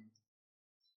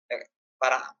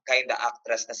 parang kinda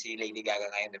actress na si Lady Gaga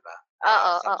ngayon, 'di ba?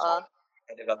 Oo. Some Oo. sort.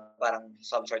 'di ba, parang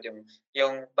some sort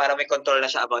yung parang may control na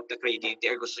siya about the creativity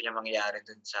or gusto niya mangyari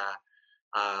dun sa,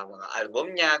 mga album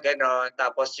niya, gano'n.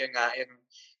 Tapos yun nga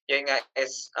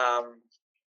is,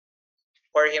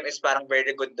 for him is parang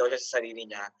very good daw siya sa sarili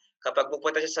niya. Kapag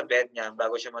pupunta siya sa bed niya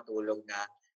bago siya matulog na,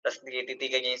 ta's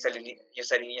tititigan niya yung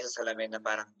sarili niya sa salamin na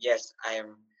parang, "Yes,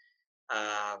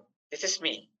 this is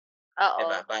me." 'Di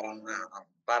Oo. ba?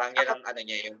 Parang yun Ako ang ano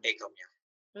niya, yung take home niya.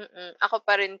 ako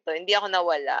pa rin 'to, hindi ako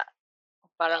nawala,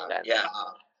 parang Yeah,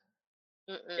 gano'n.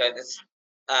 yun Mm. is,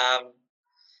 um,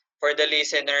 for the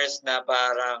listeners na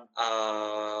parang,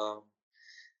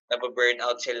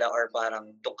 nabu-burnout sila or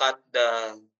parang to cut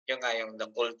yung the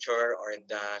culture or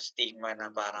the stigma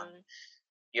na parang Hmm.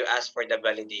 you ask for the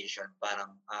validation,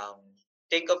 parang,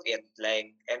 think of it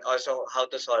like and also how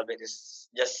to solve it is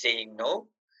just saying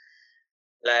no.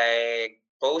 Like,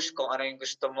 post kung ano yung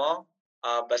gusto mo,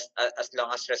 as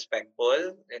long as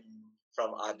respectful and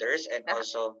from others and Ah,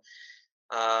 also,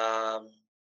 um,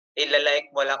 ila-like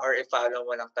mo lang or i-follow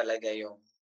mo lang talaga yung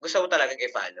gusto mo talagang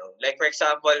i-follow. Like for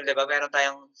example, 'di ba meron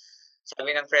tayong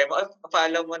sabi ng friend mo, "Ay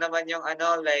follow mo naman yung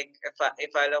ano, like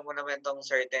i-follow mo naman 'tong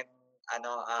certain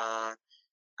ano,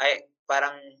 ay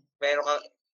parang meron kang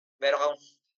meron kang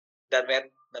damit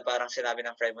na parang sinabi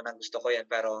ng friend mo na gusto ko 'yan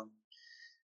pero,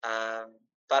 um,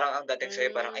 parang ang dating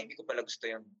sa'yo parang, "Ay hmm. hindi ko pala gusto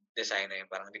yung design na yun,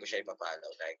 parang hindi ko siya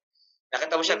ipa-follow." Like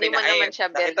nakita mo siya Hindi mo naman siya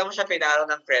bet nakita mo siya pinaro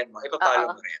ng friend mo, ipa-follow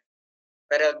oo, mo rin.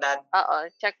 Pero not oo,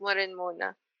 check mo rin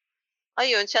muna.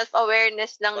 Ayun,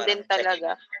 self-awareness lang din parang checking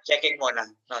talaga. checking muna,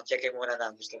 'no, checking muna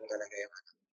na gusto mo talaga yung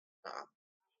ano, oo.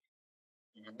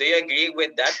 Do you agree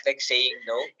with that, like saying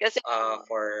no, Kasi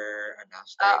for ano,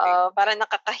 oo, styling? parang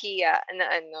nakakahiya na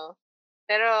ano.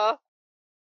 Pero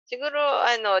siguro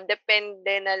ano,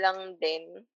 depende na lang din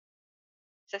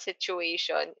sa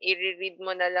situation. I-re-read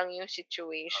mo na lang yung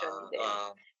situation Ah, din.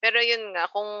 Pero yun nga,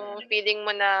 kung feeling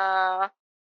mo na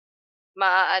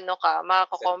maaano ka,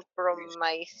 sa situation,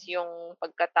 mako-compromise yung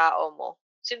pagkatao mo,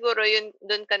 siguro yun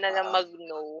dun ka na lang oo,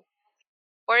 mag-no.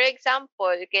 For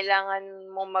example, kailangan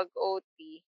mo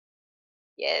mag-OT,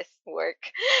 yes, work.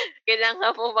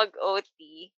 Kailangan mo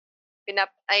mag-OT,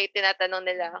 tinatanong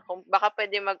nila mm, kung baka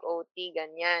puwede mag-OT,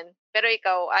 ganyan. Pero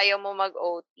ikaw ayaw mo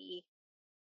mag-OT.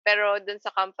 Pero dun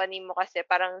sa company mo kasi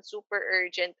parang super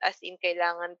urgent as in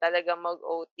kailangan talaga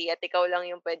mag-OT at ikaw lang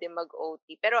yung puwede mag-OT,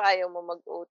 pero ayaw mo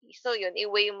mag-OT. So yun,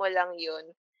 i-weigh mo lang yun.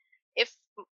 If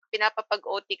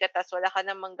pinapapag-OT ka ta's wala ka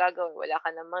namang gagawin, wala ka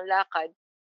namang lakad,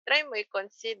 try mo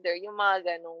i-consider yung mga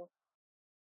gano'ng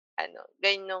ano,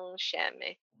 gano'ng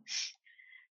siyeme.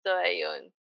 So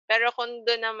ayun. Pero kung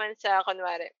dun naman sa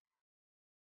kunwari,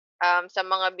 sa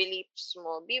mga beliefs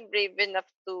mo, be brave enough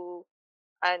to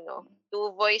ano,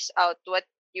 to voice out what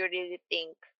you really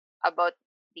think about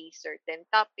these certain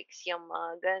topics, yung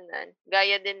mga gano'n.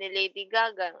 Gaya din ni Lady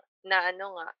Gaga na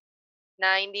ano nga, na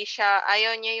hindi siya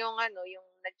ayaw niya yung ano, yung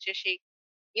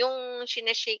yung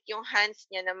shine-shake yung hands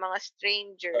niya ng mga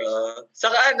strangers.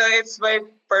 Saka ano, it's my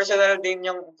personal din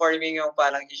yung for me yung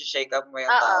parang i-she-shake up mo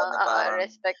yung Oo, tao na oo, parang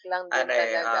respect lang din ano,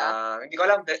 talaga. hindi ko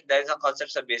alam dahil sa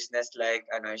concept sa business like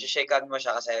ano, i-she-shakehan mo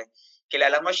siya kasi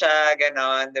kilala mo siya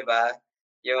gano'n, 'di ba?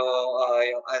 Yung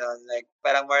ano, like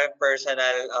parang more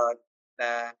personal,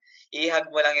 na i-hug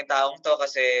mo lang yung taong 'to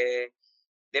kasi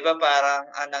 'di ba parang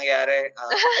ang nangyari,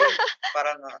 ay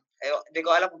parang, di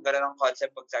ko alam kung gano'n ang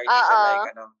concept 'pag sa artista like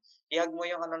Oo, ano, i-hug mo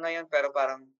yung ano na yun pero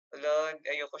parang, hala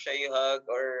ayoko siya i-hug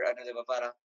or ano 'di ba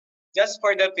parang just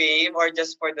for the fame or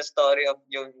just for the story of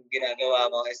yung ginagawa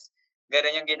mo is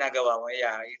gano'n yung ginagawa mo,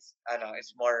 yeah,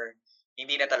 it's more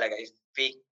hindi na talaga, is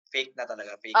fake na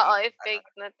talaga, oo, faking ano fake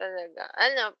na talaga.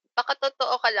 Ano, baka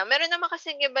totoo ka lang. Meron naman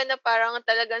kasing iba na parang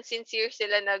talagang sincere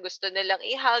sila na gusto nilang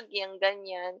i-hug, yang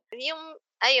ganyan. Yung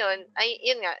ayun, ay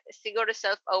yun nga, siguro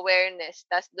self-awareness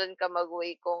ta's dun ka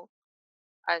mag-weigh kung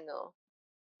ano,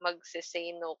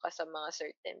 magse-say no ka sa mga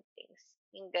certain things,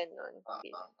 yung gano'n.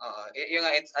 oo. Yun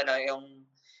nga, it's ano, yung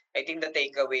I think the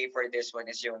takeaway for this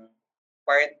one is yung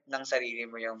part ng sarili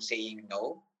mo yung saying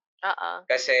no. Oo,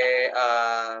 Kasi,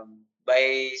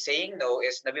 by saying no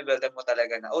is nabi-build up mo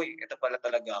talaga na, "Uy, ito pala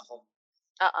talaga ako."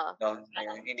 oo. 'No?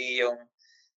 Ayun, hindi yung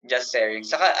just sharing.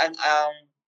 Saka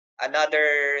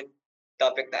another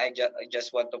topic na I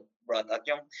just want to brought out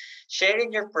yung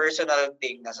sharing your personal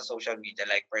thing na sa social media.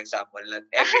 Like for example, like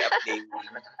every update mo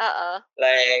Oo.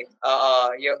 like oo,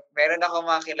 meron akong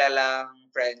mga kilalang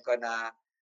friend ko na,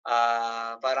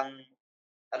 parang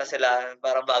ano sila,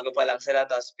 parang bago pa lang sila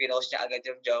tapos pinost niya agad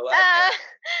yung jowa niya. Ah,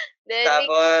 Denix.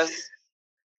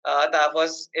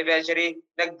 Tapos eventually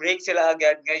nag-break sila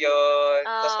agad ngayon,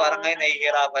 tapos parang Oh, ngayon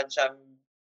nahihirapan siyang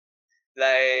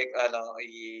like ano,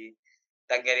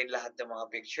 tanggalin lahat ng mga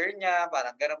picture niya,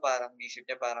 parang gano'n. Parang isip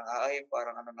niya parang, ay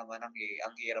parang ano naman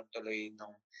ang hirap tuloy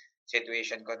nung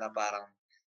situation ko na parang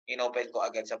inopen ko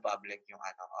agad sa public yung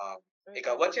ano,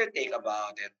 ikaw, Mm. what's your take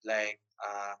about it? Like,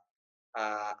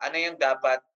 ano yung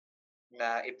dapat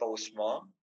na i-post mo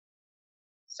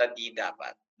sa di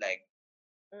dapat? Like,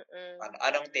 Mm.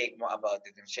 anong take mo about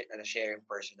it, yung sharing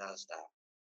personal stuff?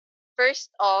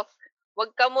 First off,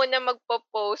 'wag ka muna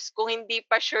magpo-post kung hindi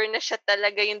pa sure na siya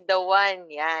talaga yung the one,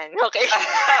 'yan, okey?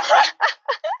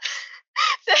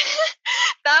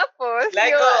 Tapos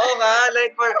Like, yung oo nga,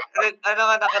 like ano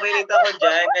nga, naka-relate ako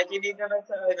diyan, like hindi naman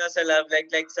sa ano, sa love,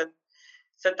 like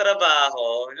sa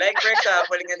trabaho. Like for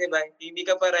example nga 'di ba, hindi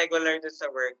ka pa regular dun sa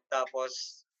work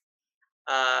tapos,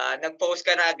 nag-post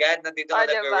ka na agad, nandito ka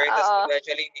 'di ba? nagwo-work tapos Oo,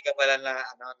 eventually hindi ka pala na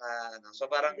ano. So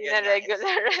parang hindi yun nga, it's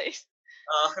na-regularize.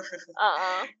 oo.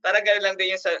 Oo, Parang gano'n lang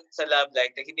din yung sa love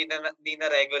life, like hindi na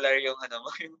regular yung ano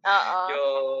mo, oo.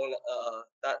 yung oo,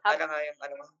 Hab ano nga yung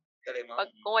ano mo, tuloy mo? 'Pag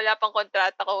kung wala pang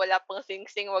kontrata ko, wala pang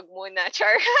singsing, 'wag muna,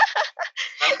 char.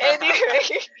 Anyway,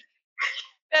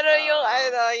 pero yung Oo,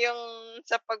 ano, yung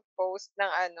sa pag-post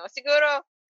ng ano, siguro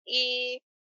i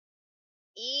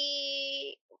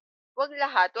i 'wag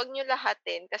niyo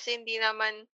lahatin kasi hindi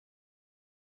naman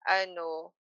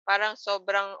ano, parang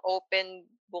sobrang open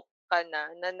book ka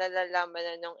na nalalaman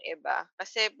na nung iba.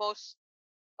 Kasi most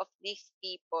of these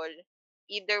people,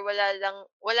 either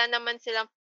wala naman silang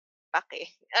pake.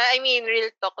 I mean,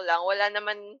 real talk lang, wala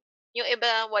naman yung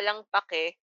iba walang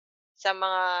pake sa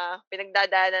mga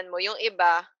pinagdadaanan mo. Yung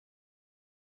iba,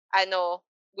 ano,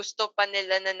 gusto pa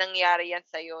nila na nangyari yan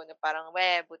sa'yo na parang,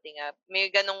 "Weh, buti nga." May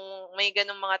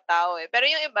gano'ng mga tao, eh. Pero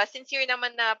yung iba sincere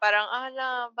naman na parang,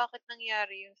 "Hala, bakit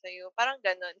nangyari yun sa'yo?" Parang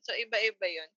gano'n. So, iba-iba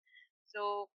yun.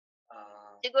 So,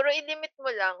 ah, siguro i-limit mo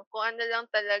lang kung ano lang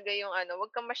talaga yung ano,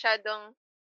 'wag kang masyadong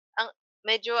ang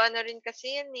medyo ano rin kasi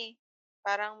yan, eh,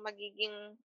 parang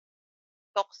magiging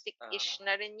toxic-ish oo.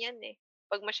 na rin yan, eh,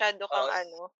 'pag masyado kang Oo,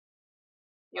 ano,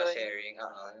 yun. sharing,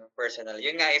 oo, yung personal.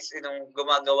 Yun nga is nung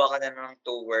gumagawa ka na ng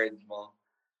two-word mo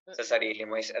sa Mm. sarili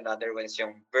mo is another one is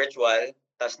yung virtual,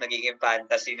 ta's nagiging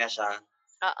fantasy na siya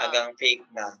Oo. hanggang fake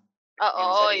na Oo,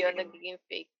 yung oo, sarili yun mo. nagiging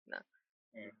fake na.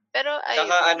 Hmm. Pero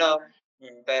Tsaka ayun, ano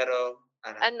pero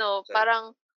ano, ano, sorry. parang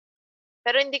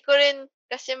pero hindi ko rin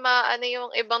kasi maano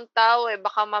yung ibang tao, eh,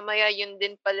 baka mamaya yun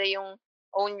din pala yung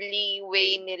only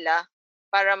way Way, nila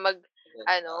para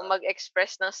mag-ano, oo.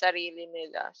 mag-express ng sarili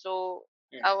nila. So,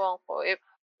 Mm, ewan ko, if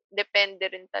depende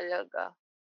rin talaga.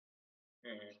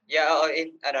 Yeah, oo,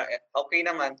 ano, okey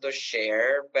naman to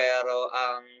share, pero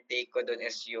ang take ko dun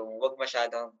is yung 'wag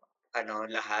masyadong ano,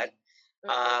 lahat.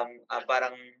 Mm.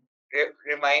 Parang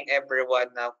remind everyone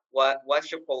na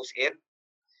once you post it,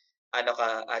 ano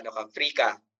ka,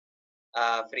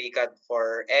 free ka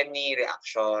for any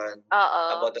reaction Oo,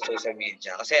 about the social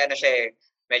media. Kasi ano siya, eh,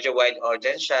 medyo wide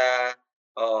audience siya,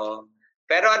 oo.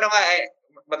 Pero ano nga, eh,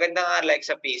 maganda nga like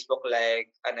sa Facebook,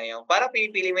 like ano yung parang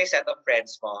pinipili mo yung set of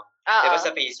friends mo, 'di ba oo,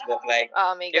 sa Facebook, like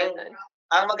oo, may yung gano'n.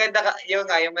 ang maganda yun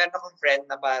nga, yung meron akong friend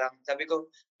na parang sabi ko,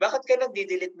 "Bakit ka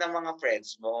nagde-delete ng mga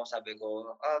friends mo?" Sabi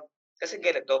ko, kasi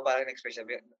ganito parang in-explain,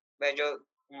 sabi medyo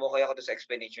umokey ako dun sa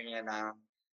explanation niya na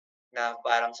na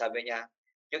parang sabi niya,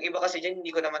 "Yung iba kasi diyan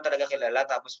hindi ko naman talaga kilala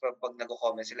tapos 'pag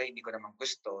nagko-comment sila hindi ko naman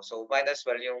gusto. So might as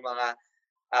well yung mga,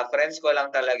 friends ko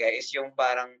lang talaga is yung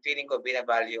parang feeling ko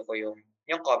bina-value ko yung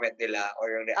comment nila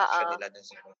or yung reaction Oo, nila dun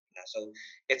sa post nila. So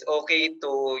it's okay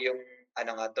to yung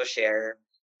ano nga, to share.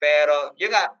 Pero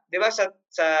yun nga, 'di ba sa,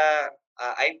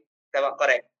 ay tama,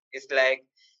 correct. It's like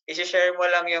ishe-share mo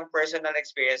lang yung personal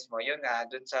experience mo, yun nga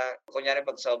dun sa kunyari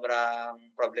 'pag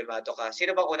sobrang problemado ka,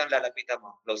 sino bang unang lalapitan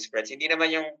mo? Close friends, hindi naman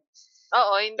yung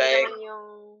oo, hindi like naman yung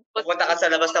pupunta ka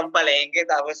sa labas ng palengke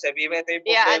tapos sabihin mo, "Ito yung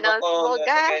problema i-a-announce ko, mo,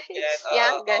 ganito, ganyan." "Guys, Oo,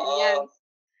 'yan, oo. ganyan."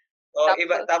 Oo,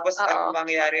 iba Tapos tapos ang oo,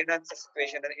 mangyayari nun sa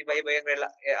situation na iba-iba yung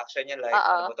reaction niya, like,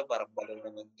 "Ano oo, ba 'to, parang baliw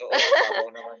naman 'to," or "Ang babaw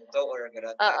naman nito," or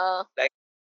gano'n. oo, Like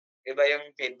iba yung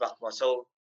feedback mo. So,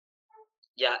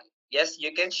 yeah, yes,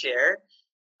 you can share.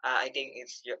 I think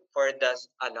it's for the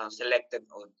ano, selected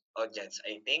audience,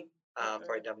 I think.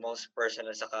 For mm, the most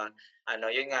personal saka ano,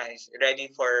 yun nga is ready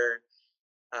for,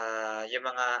 yung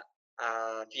mga,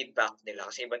 feedback nila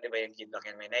kasi iba't iba yung feedback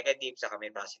yan, may negative saka may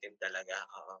positive talaga,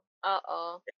 oo.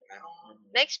 oo. Mm.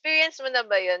 Na-experience mo na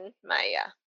ba 'yun,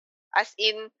 Maya? As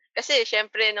in kasi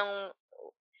siyempre nung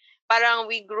parang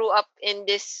we grew up in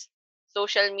this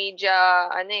social media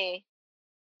ano, eh,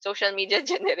 social media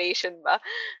generation ba,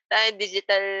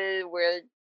 digital world.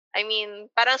 I mean,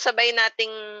 parang sabay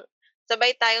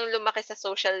tayong lumaki sa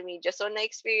social media. So,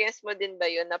 na-experience mo din ba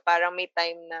 'yun na parang may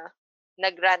time na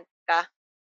nag-rant ka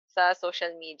sa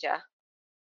social media?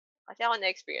 Kasi ako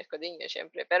na-experience ko din 'yun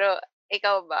siyempre. Pero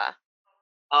ikaw ba?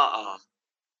 Oo.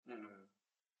 Mm.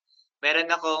 Meron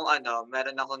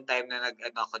akong time na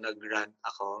nag-rant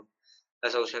ako sa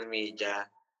social media.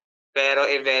 Pero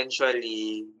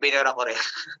eventually, binura ko rin.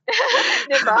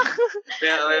 'Di ba?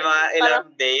 May mga Parang ilang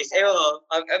days, ewan ko,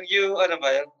 have you ano ba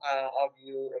yun, have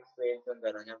you experienced yung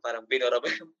gano'n, yung parang binura mo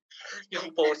yung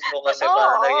post mo kasi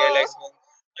parang oo. na-realize mo,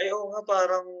 ay oo nga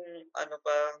parang ano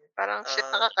pa, Parang, shit,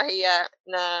 ah, nakakahiya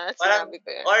na parang sinabi ko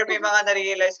 'yun. or may mga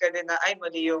na-realize ka din na, ay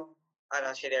mali yung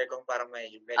shinare kong parang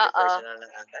medyo Oo, personal na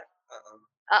ata, oo.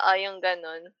 oo, yung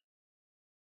gano'n.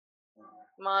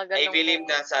 Mga I gano'ng believe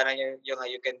na moment. sana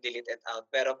you can delete it out.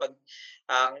 Pero 'pag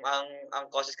ang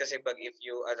causes kasi 'pag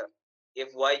if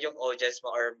wide yung audience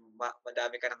mo or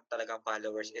madami ka ng talagang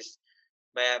followers is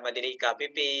madali copy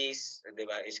paste, 'di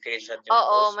ba? I-screenshot yung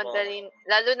Oo, post mo. madaling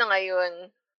lalo na ngayon,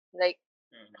 like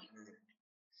Mm.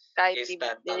 kahit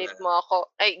Instant delete talaga. mo ako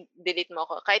ay delete mo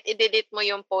ako, kahit i-delete mo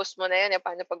yung post mo na yun, eh,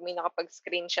 paano 'pag may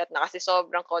nakapag-screenshot na kasi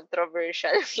sobrang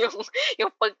controversial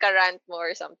yung pagka-rant mo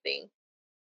or something,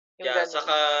 yung Yeah, gano'n.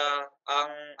 saka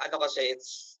ang kasi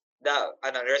it's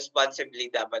responsibly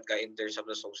dapat ka in terms of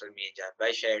the social media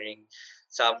by sharing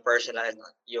some personal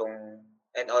yung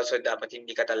and also dapat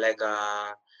hindi ka talaga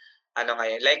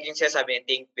ngayon, like yung sinasabi niya,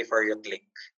 think before you click,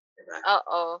 'di ba?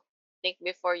 Oo, think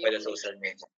before you With the click. social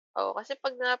media. Oo, kasi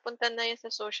 'pag napunta na yun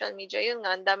sa social media, yun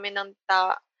nga ang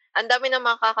dami ng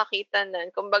makakakita nun.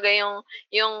 Kumbaga yung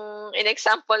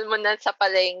in-example mo na sa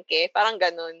palengke, parang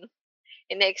gano'n.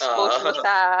 Oo. Ine-expose mo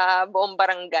sa buong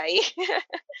barangay,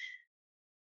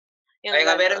 yung Ayun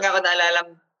nga, meron gano'n. nga akong naalalang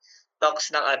talks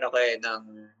ng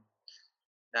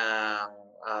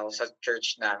sa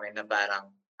church namin na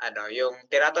parang yung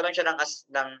tinatanong siya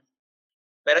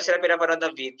meron silang pinapanood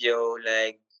na video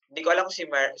like hindi ko alam kung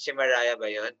si Mariah ba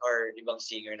yun or ibang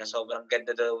singer na sobrang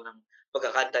ganda daw ng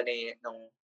pagkakanta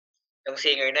nung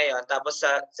singer na yun. Tapos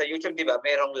sa YouTube 'di ba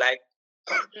merong like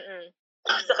Mm,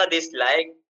 saka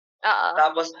dislike. oo,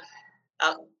 Tapos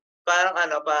ang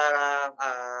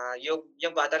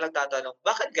yung bata nagtatanong,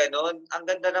 "Bakit gano'n? Ang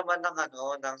ganda naman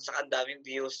ng saka ang daming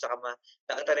views saka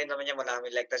nakita rin naman niya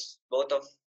maraming like." Tas both of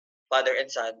father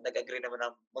and son nag-agree naman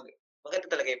na maganda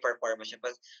talaga yung performance niya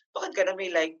bakit gano'n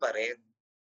may like pa rin?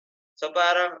 So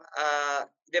parang,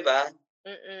 'di ba,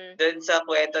 mm, dun sa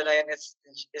kuwento na yun is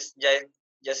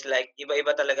just like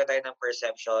iba-iba talaga tayo ng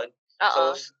perception.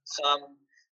 So oo, some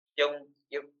yung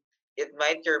it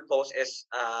might your post is,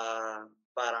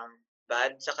 parang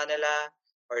bad sa kanila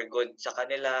or good sa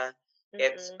kanila.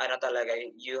 It's mm, talaga,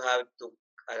 you have to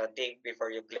think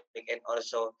before you click and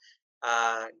also,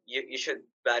 you should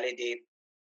validate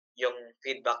yung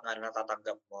feedback na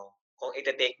natatanggap mo. Kung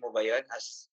ite-take mo ba yun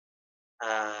as,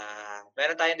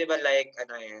 meron tayong 'di ba like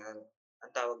anong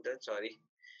tawag dun, sorry,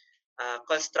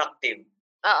 constructive,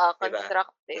 oo, 'di ba?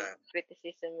 constructive Ah,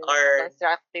 criticism and or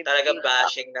constructive talaga feedback.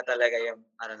 bashing na talaga yung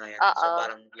na yan, so Oo,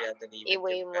 parang you have to limit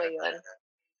i-weigh yung mo gano'n yun, talaga.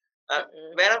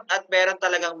 mm. Meron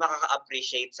talagang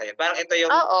makaka-appreciate sa'yo, parang ito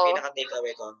yung Oo,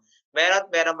 pinaka-takeaway ko,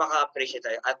 merong maka-appreciate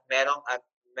sa'yo at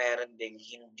meron ding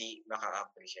hindi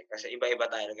maka-appreciate kasi iba-iba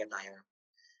talaga tayo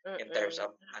in terms mm,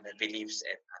 of beliefs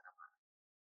and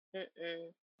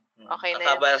mm. Okey na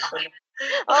yun. kakaba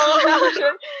Oo,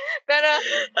 actually, pero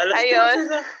alas ayun. 12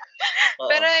 na. Oo,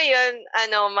 Pero ayun,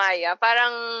 Maya,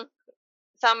 parang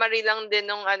summary lang din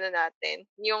nung natin,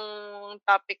 yung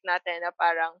topic natin na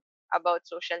parang about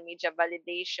social media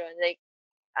validation. Like,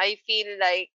 I feel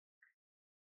like,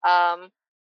 um,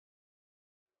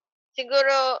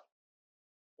 siguro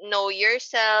know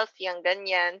yourself, yang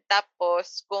ganyan. Tapos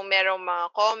kung merong mga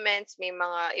comments, may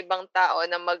mga ibang tao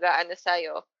na mag-aano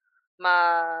sa'yo,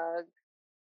 mag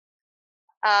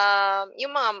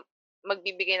yung mga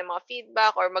magbibigay ng mga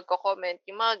feedback or magko-comment,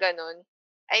 yung mga gano'n,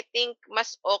 I think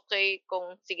mas okay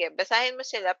kung sige basahin mo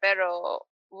sila pero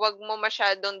 'wag mo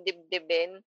masyadong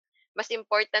dibdibin. Mas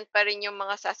important pa rin yung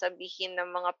mga sasabihin ng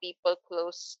mga people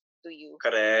close to you,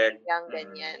 correct. yang Mm,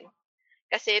 ganyan.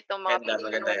 Kasi itong mga people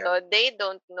maganda na yan. 'to, they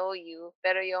don't know you,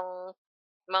 pero yung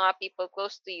mga people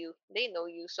close to you, they know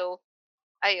you. So,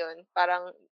 ayun,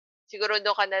 parang siguro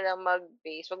dun ka na lang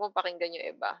mag-base, 'wag mong pakinggan yung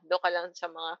iba. Dun ka lang sa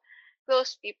mga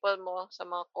close people mo, sa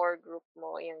mga core group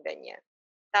mo, yung ganyan.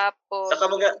 Saka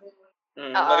Tapos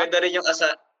oo, maganda rin yung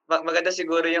maganda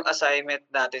siguro yung assignment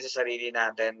natin sa sarili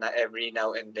natin na every now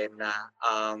and then na,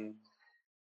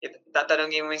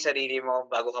 tatanungin mo yung sarili mo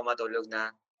bago ka matulog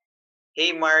na,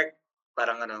 "Hey Mark,"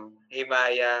 parang "Hey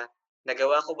Maya,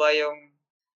 nagawa ko ba yung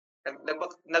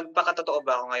nagpakatotoo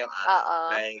ba ako ngayong araw?"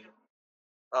 oo, Like,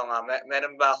 oo nga,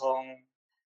 meron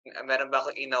ba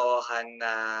akong inohan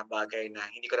na bagay na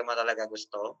hindi ko naman talaga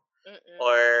gusto?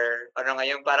 Or ano nga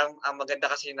yung parang ang maganda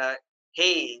kasi na,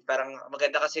 hey, parang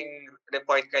maganda kasing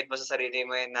report card mo sa sarili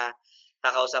mo yun na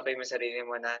kakausapin mo sa sarili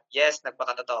mo na, yes,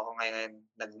 nagpakatotoo ako ngayon,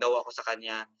 nag-no ako sa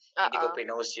kanya, hindi ko Oo.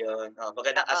 pinost yun.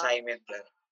 Magandang Oo. assignment yun.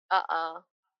 Oo.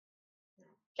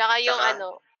 Tsaka yung Tsaka,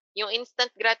 yung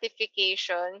instant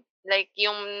gratification, like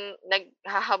yung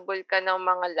naghahabol ka ng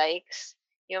mga likes,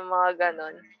 yung mga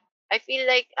gano'n. I feel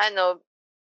like ano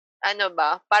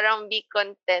ba, parang be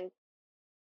content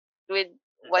with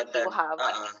what you content, have.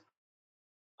 oo.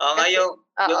 Oo nga, Kasi yung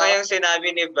oo. nga yung sinabi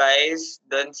ni Vice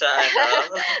do'n sa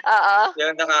ano, Oo.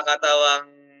 yung nakakatawang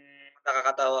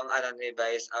ano ni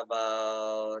Vice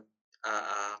about,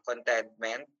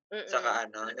 contentment, Mm. saka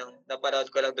ano, nung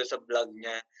napanood ko lang do'n sa vlog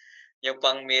niya, yung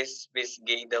pang Miss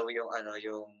Gay daw yung ano,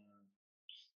 yung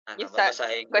ano, Yung sa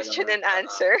babasahin ko lang question na and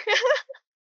answer.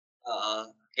 oo,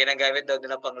 ginagamit daw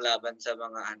nila panglaban sa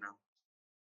mga ano,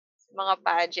 Mga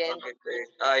pageant. bakit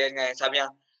yun nga, sabi niya,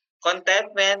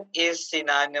 "Contentment is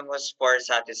synonymous for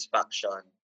satisfaction,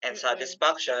 and Mm.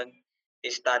 satisfaction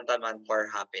is tantamount for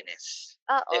happiness."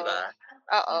 'Di Oo. ba?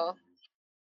 Oo.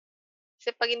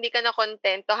 Kasi 'pag hindi ka na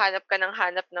kontento, hanap ka ng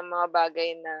hanap ng mga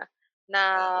bagay na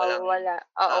Walang wala,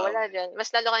 oo, um, wala diyan.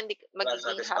 Mas lalo kang hindi walang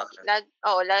magiging happy, satisfaction.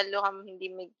 oo, lalo kang hindi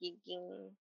magiging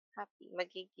happy,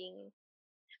 Mm.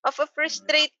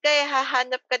 mafu-frustrate ka, eh,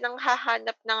 hahanap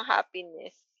ng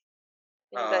happiness,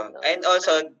 yung gano'n. And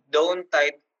also don't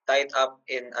tied up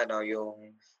in ano,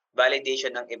 yung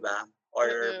validation ng iba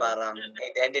or Mm. parang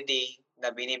identity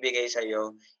na binibigay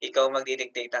sa'yo, ikaw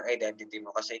magdi-dictate ng identity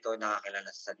mo kasi ikaw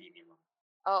nakakilala sa sarili mo.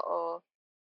 Oo.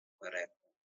 Correct.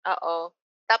 Oo.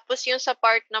 Tapos yung sa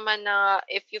part naman na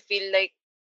if you feel like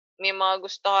may mga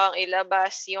gusto kang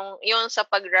ilabas, yung sa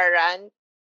pagra-rant,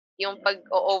 yung Mm.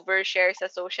 pag-o-overshare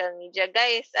sa social media.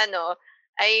 Guys,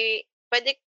 ay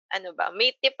puwede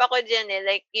may tip ako diyan, eh,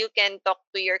 like you can talk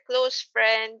to your close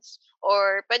friends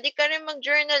or puwede ka rin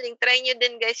mag-journaling. Try niyo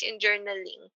din guys yung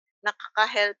journaling.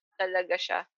 Nakaka-help talaga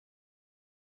siya.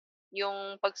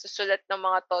 Yung pagsusulat ng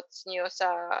mga thoughts niyo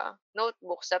sa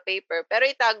notebook, sa paper, pero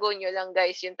itago niyo lang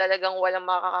guys, yung talagang walang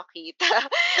makakakita.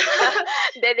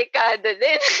 Delikado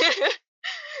din.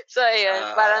 So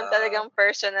ayun, parang Ah, talagang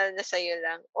personal na sa'yo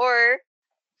lang or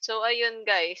so ayun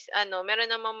guys, meron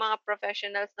namang mga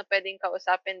professionals na puwedeng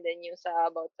kausapin din yung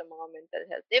about sa mga mental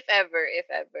health if ever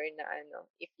na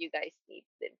if you guys need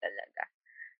din talaga.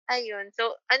 Ayun,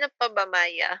 so ano pa ba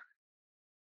Maya?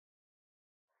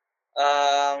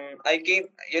 I think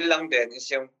yun lang din is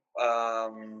yung,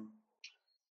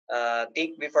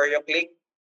 think before you click,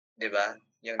 'di ba?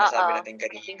 Yung nasabi Oo, natin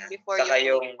think kanina. before you Saka click.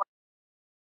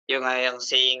 yung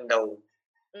saying no,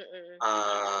 Mm.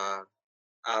 ah,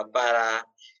 para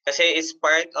kasi it's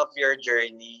part of your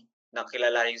journey na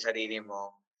kilalanin yung sarili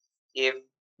mo. If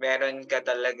meron ka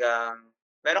talagang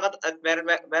meron ka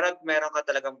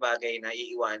talagang bagay na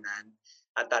iiwanan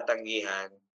at tatanggihan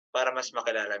para mas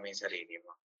makilala mo yung sarili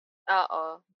mo.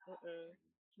 Oo,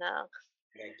 na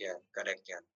Correct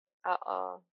yan.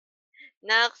 oo.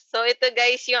 So ito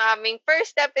guys yung aming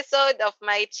first episode of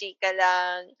My Chika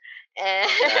Lang.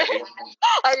 And Ang lalim.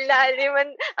 ang lalim,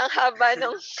 ang haba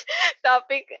ng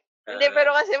topic. Hindi, Ah,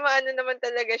 pero kasi maano naman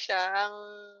talaga siya,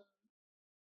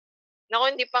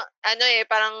 naku hindi pa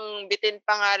parang bitin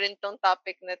pa nga rin 'tong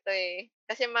topic na 'to, eh.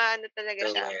 Kasi maano talaga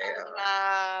siya, oo.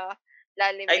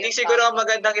 malalim I think yung siguro ang topic.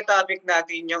 magandang i-topic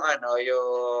natin yung ano,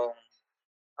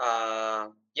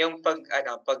 yung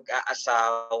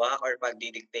pag-aasawa or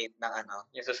pagdi-dictate ng ano,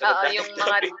 yung susunod Oo, yung nating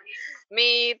mga topic.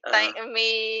 Oo,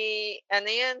 may ano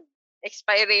 'yun,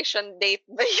 expiration date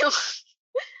ba yung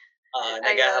ayun.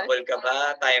 naghahabol ka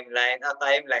ba, timeline?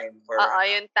 Timeline for Oo, ano,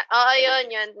 oo, yun, pagdi-dictate.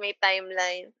 yun, may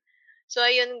timeline. So,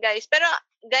 ayun guys. Pero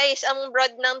guys, ang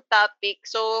broad ng topic.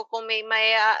 So, kung may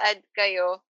mai-a-add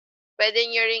kayo, pwede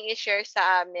nyo ring i-share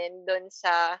sa amin dun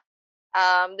sa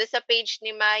page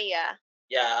ni Maya.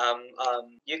 Yeah,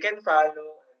 you can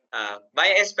follow,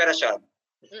 Maya Inspirasyon.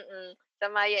 Sa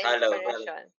Maya Follow.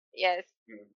 Inspiration. Yes,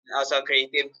 Also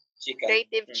Creative Chika.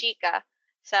 Creative Chika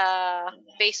sa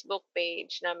Mm. Facebook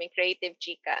page namin, Creative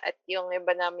Chika. At yung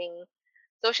iba naming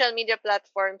social media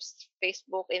platforms,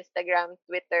 Facebook, Instagram,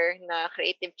 Twitter na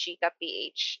Creative Chika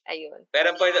PH. Ayun.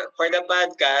 Pero for the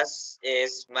podcast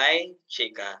is My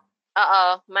Chika.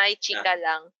 Oo, may Ah, chika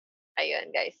lang.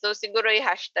 Ayun guys. So siguro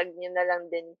i-hashtag niyo na lang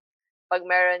din 'pag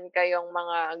meron kayong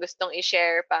mga gustong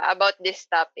i-share pa about this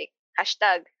topic.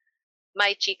 Hashtag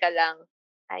may chika lang.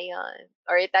 Ayun.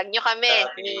 Or i-tag niyo kami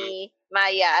ni Copy.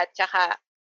 Maya at saka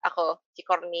ako, si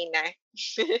Cornina.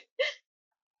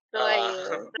 So Oo.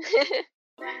 ayun.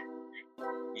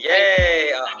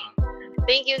 Ay, Yay!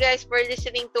 thank you guys for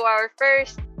listening to our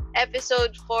first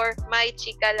episode for My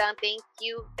Chika Lang. Thank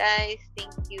you, guys.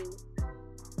 Thank you.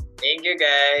 Thank you,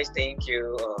 guys. Thank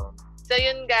you. So,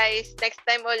 yun, guys. Next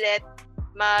time ulit,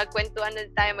 magkwentuhan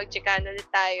ulit tayo, magchikahan ulit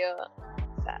tayo.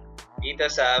 Dito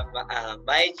sa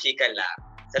My Chika Lang.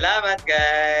 Salamat,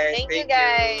 guys. Thank you,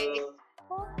 guys.